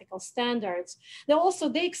business ethical standards.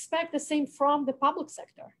 They expect the same from the public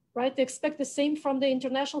sector, right? They expect the same from the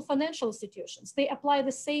international financial institutions. They apply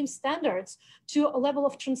the same standards to a level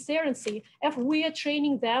of transparency if we are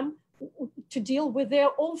training them to deal with their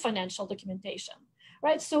own financial documentation,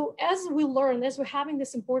 right? So as we learn, as we're having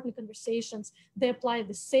these important conversations, they apply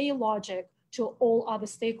the same logic to all other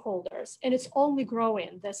stakeholders. And it's only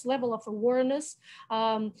growing, this level of awareness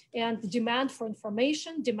and the demand for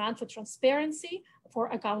information, demand for transparency, for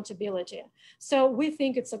accountability. So we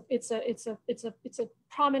think it's a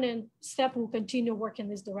prominent step. We'll continue working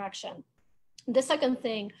in this direction. The second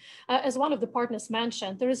thing, as one of the partners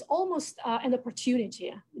mentioned, there is almost an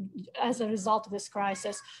opportunity as a result of this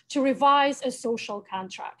crisis to revise a social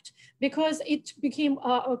contract, because it became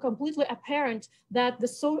completely apparent that the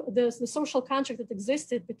social contract that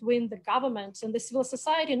existed between the government and the civil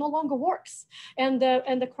society no longer works. And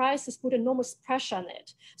the crisis put enormous pressure on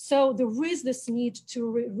it. So there is this need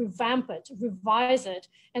to revamp it, revise it,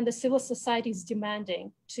 and the civil society is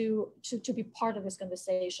demanding to be part of these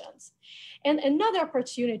conversations. And another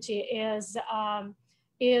opportunity is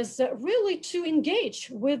really to engage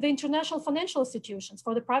with the international financial institutions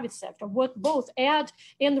for the private sector, what both Ed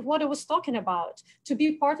and what I was talking about, to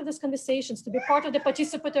be part of these conversations, to be part of the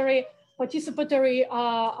participatory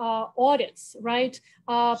audits, right?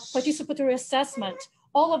 Participatory assessment.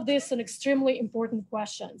 All of these are extremely important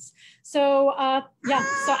questions. So yeah,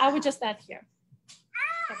 so I would just add here.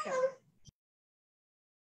 Okay.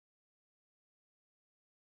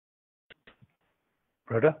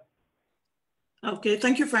 Rhoda? Okay,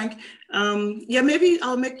 thank you, Frank. Yeah, maybe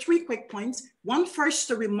I'll make 3 quick points. One, first,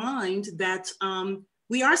 to remind that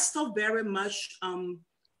we are still very much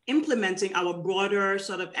implementing our broader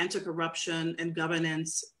sort of anti-corruption and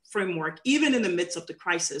governance framework, even in the midst of the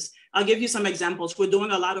crisis. I'll give you some examples. We're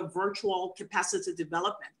doing a lot of virtual capacity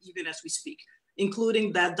development, even as we speak,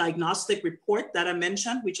 including that diagnostic report that I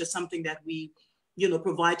mentioned, which is something that we,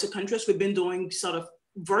 provide to countries. We've been doing sort of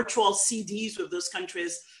virtual CDs with those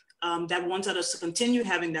countries that wanted us to continue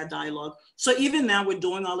having that dialogue. So even now we're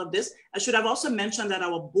doing all of this. I should have also mentioned that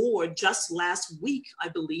our board just last week, I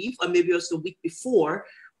believe, or maybe it was the week before,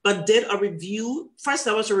 but did a review. First,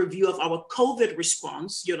 there was a review of our COVID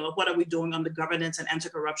response. What are we doing on the governance and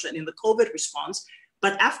anti-corruption in the COVID response?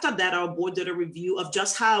 But after that, our board did a review of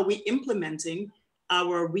just how we're implementing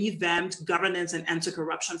our revamped governance and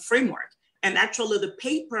anti-corruption framework. And actually the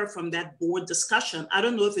paper from that board discussion, I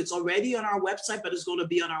don't know if it's already on our website, but it's going to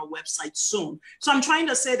be on our website soon. So I'm trying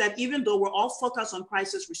to say that even though we're all focused on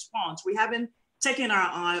crisis response, we haven't taken our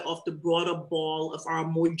eye off the broader ball of our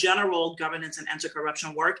more general governance and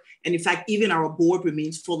anti-corruption work. And in fact, even our board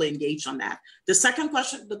remains fully engaged on that. The second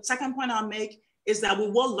point I'll make is that we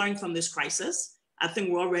will learn from this crisis. I think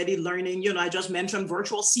we're already learning, I just mentioned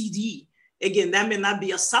virtual CD. Again, that may not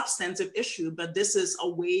be a substantive issue, but this is a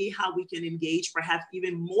way how we can engage perhaps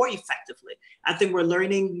even more effectively. I think we're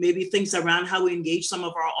learning maybe things around how we engage some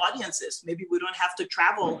of our audiences. Maybe we don't have to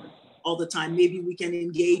travel all the time. Maybe we can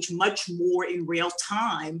engage much more in real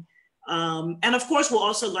time. And of course, we'll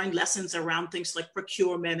also learn lessons around things like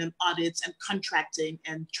procurement and audits and contracting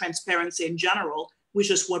and transparency in general, which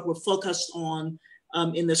is what we're focused on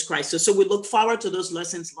in this crisis. So we look forward to those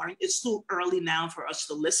lessons learned. It's too early now for us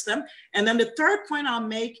to list them. And then the third point I'll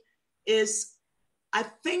make is I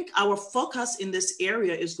think our focus in this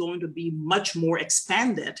area is going to be much more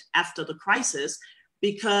expanded after the crisis,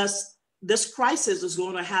 because this crisis is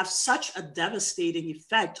going to have such a devastating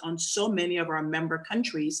effect on so many of our member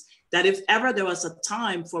countries that if ever there was a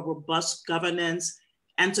time for robust governance,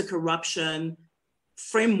 anti-corruption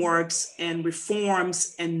frameworks and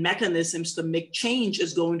reforms and mechanisms to make change,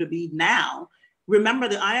 is going to be now. Remember,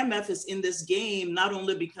 the IMF is in this game not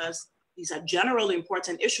only because these are generally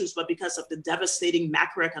important issues, but because of the devastating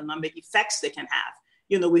macroeconomic effects they can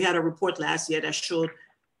have. We had a report last year that showed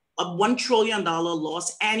a $1 trillion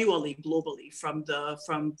loss annually globally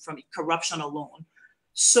from corruption alone.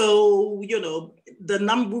 So, the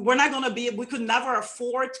number, we're not going to be, we could never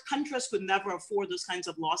afford, countries could never afford those kinds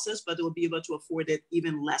of losses, but they will be able to afford it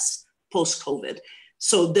even less post-COVID.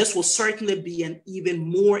 So this will certainly be an even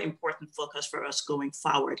more important focus for us going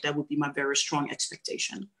forward. That would be my very strong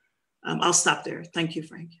expectation. I'll stop there. Thank you,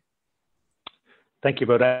 Frank. Thank you,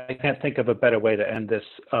 Rhoda. I can't think of a better way to end this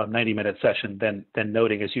 90-minute session than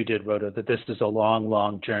noting, as you did, Rhoda, that this is a long,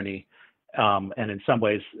 long journey. And in some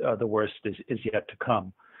ways, the worst is yet to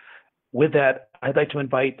come. With that, I'd like to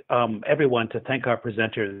invite everyone to thank our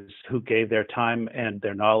presenters who gave their time and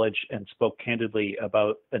their knowledge and spoke candidly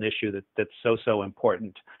about an issue that's so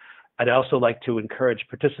important. I'd also like to encourage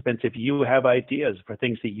participants, if you have ideas for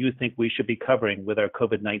things that you think we should be covering with our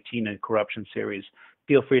COVID-19 and corruption series,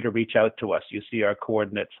 feel free to reach out to us. You see our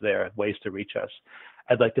coordinates there, ways to reach us.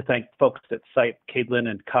 I'd like to thank folks at CIPE, Caitlin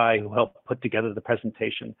and Kai, who helped put together the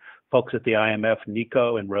presentation, folks at the IMF,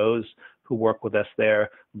 Nico and Rose, who work with us there,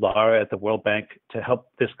 Lara at the World Bank, to help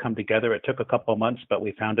this come together. It took a couple of months, but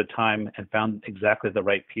we found a time and found exactly the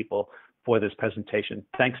right people for this presentation.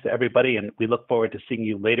 Thanks to everybody, and we look forward to seeing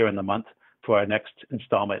you later in the month for our next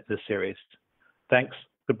installment of this series. Thanks.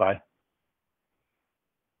 Goodbye.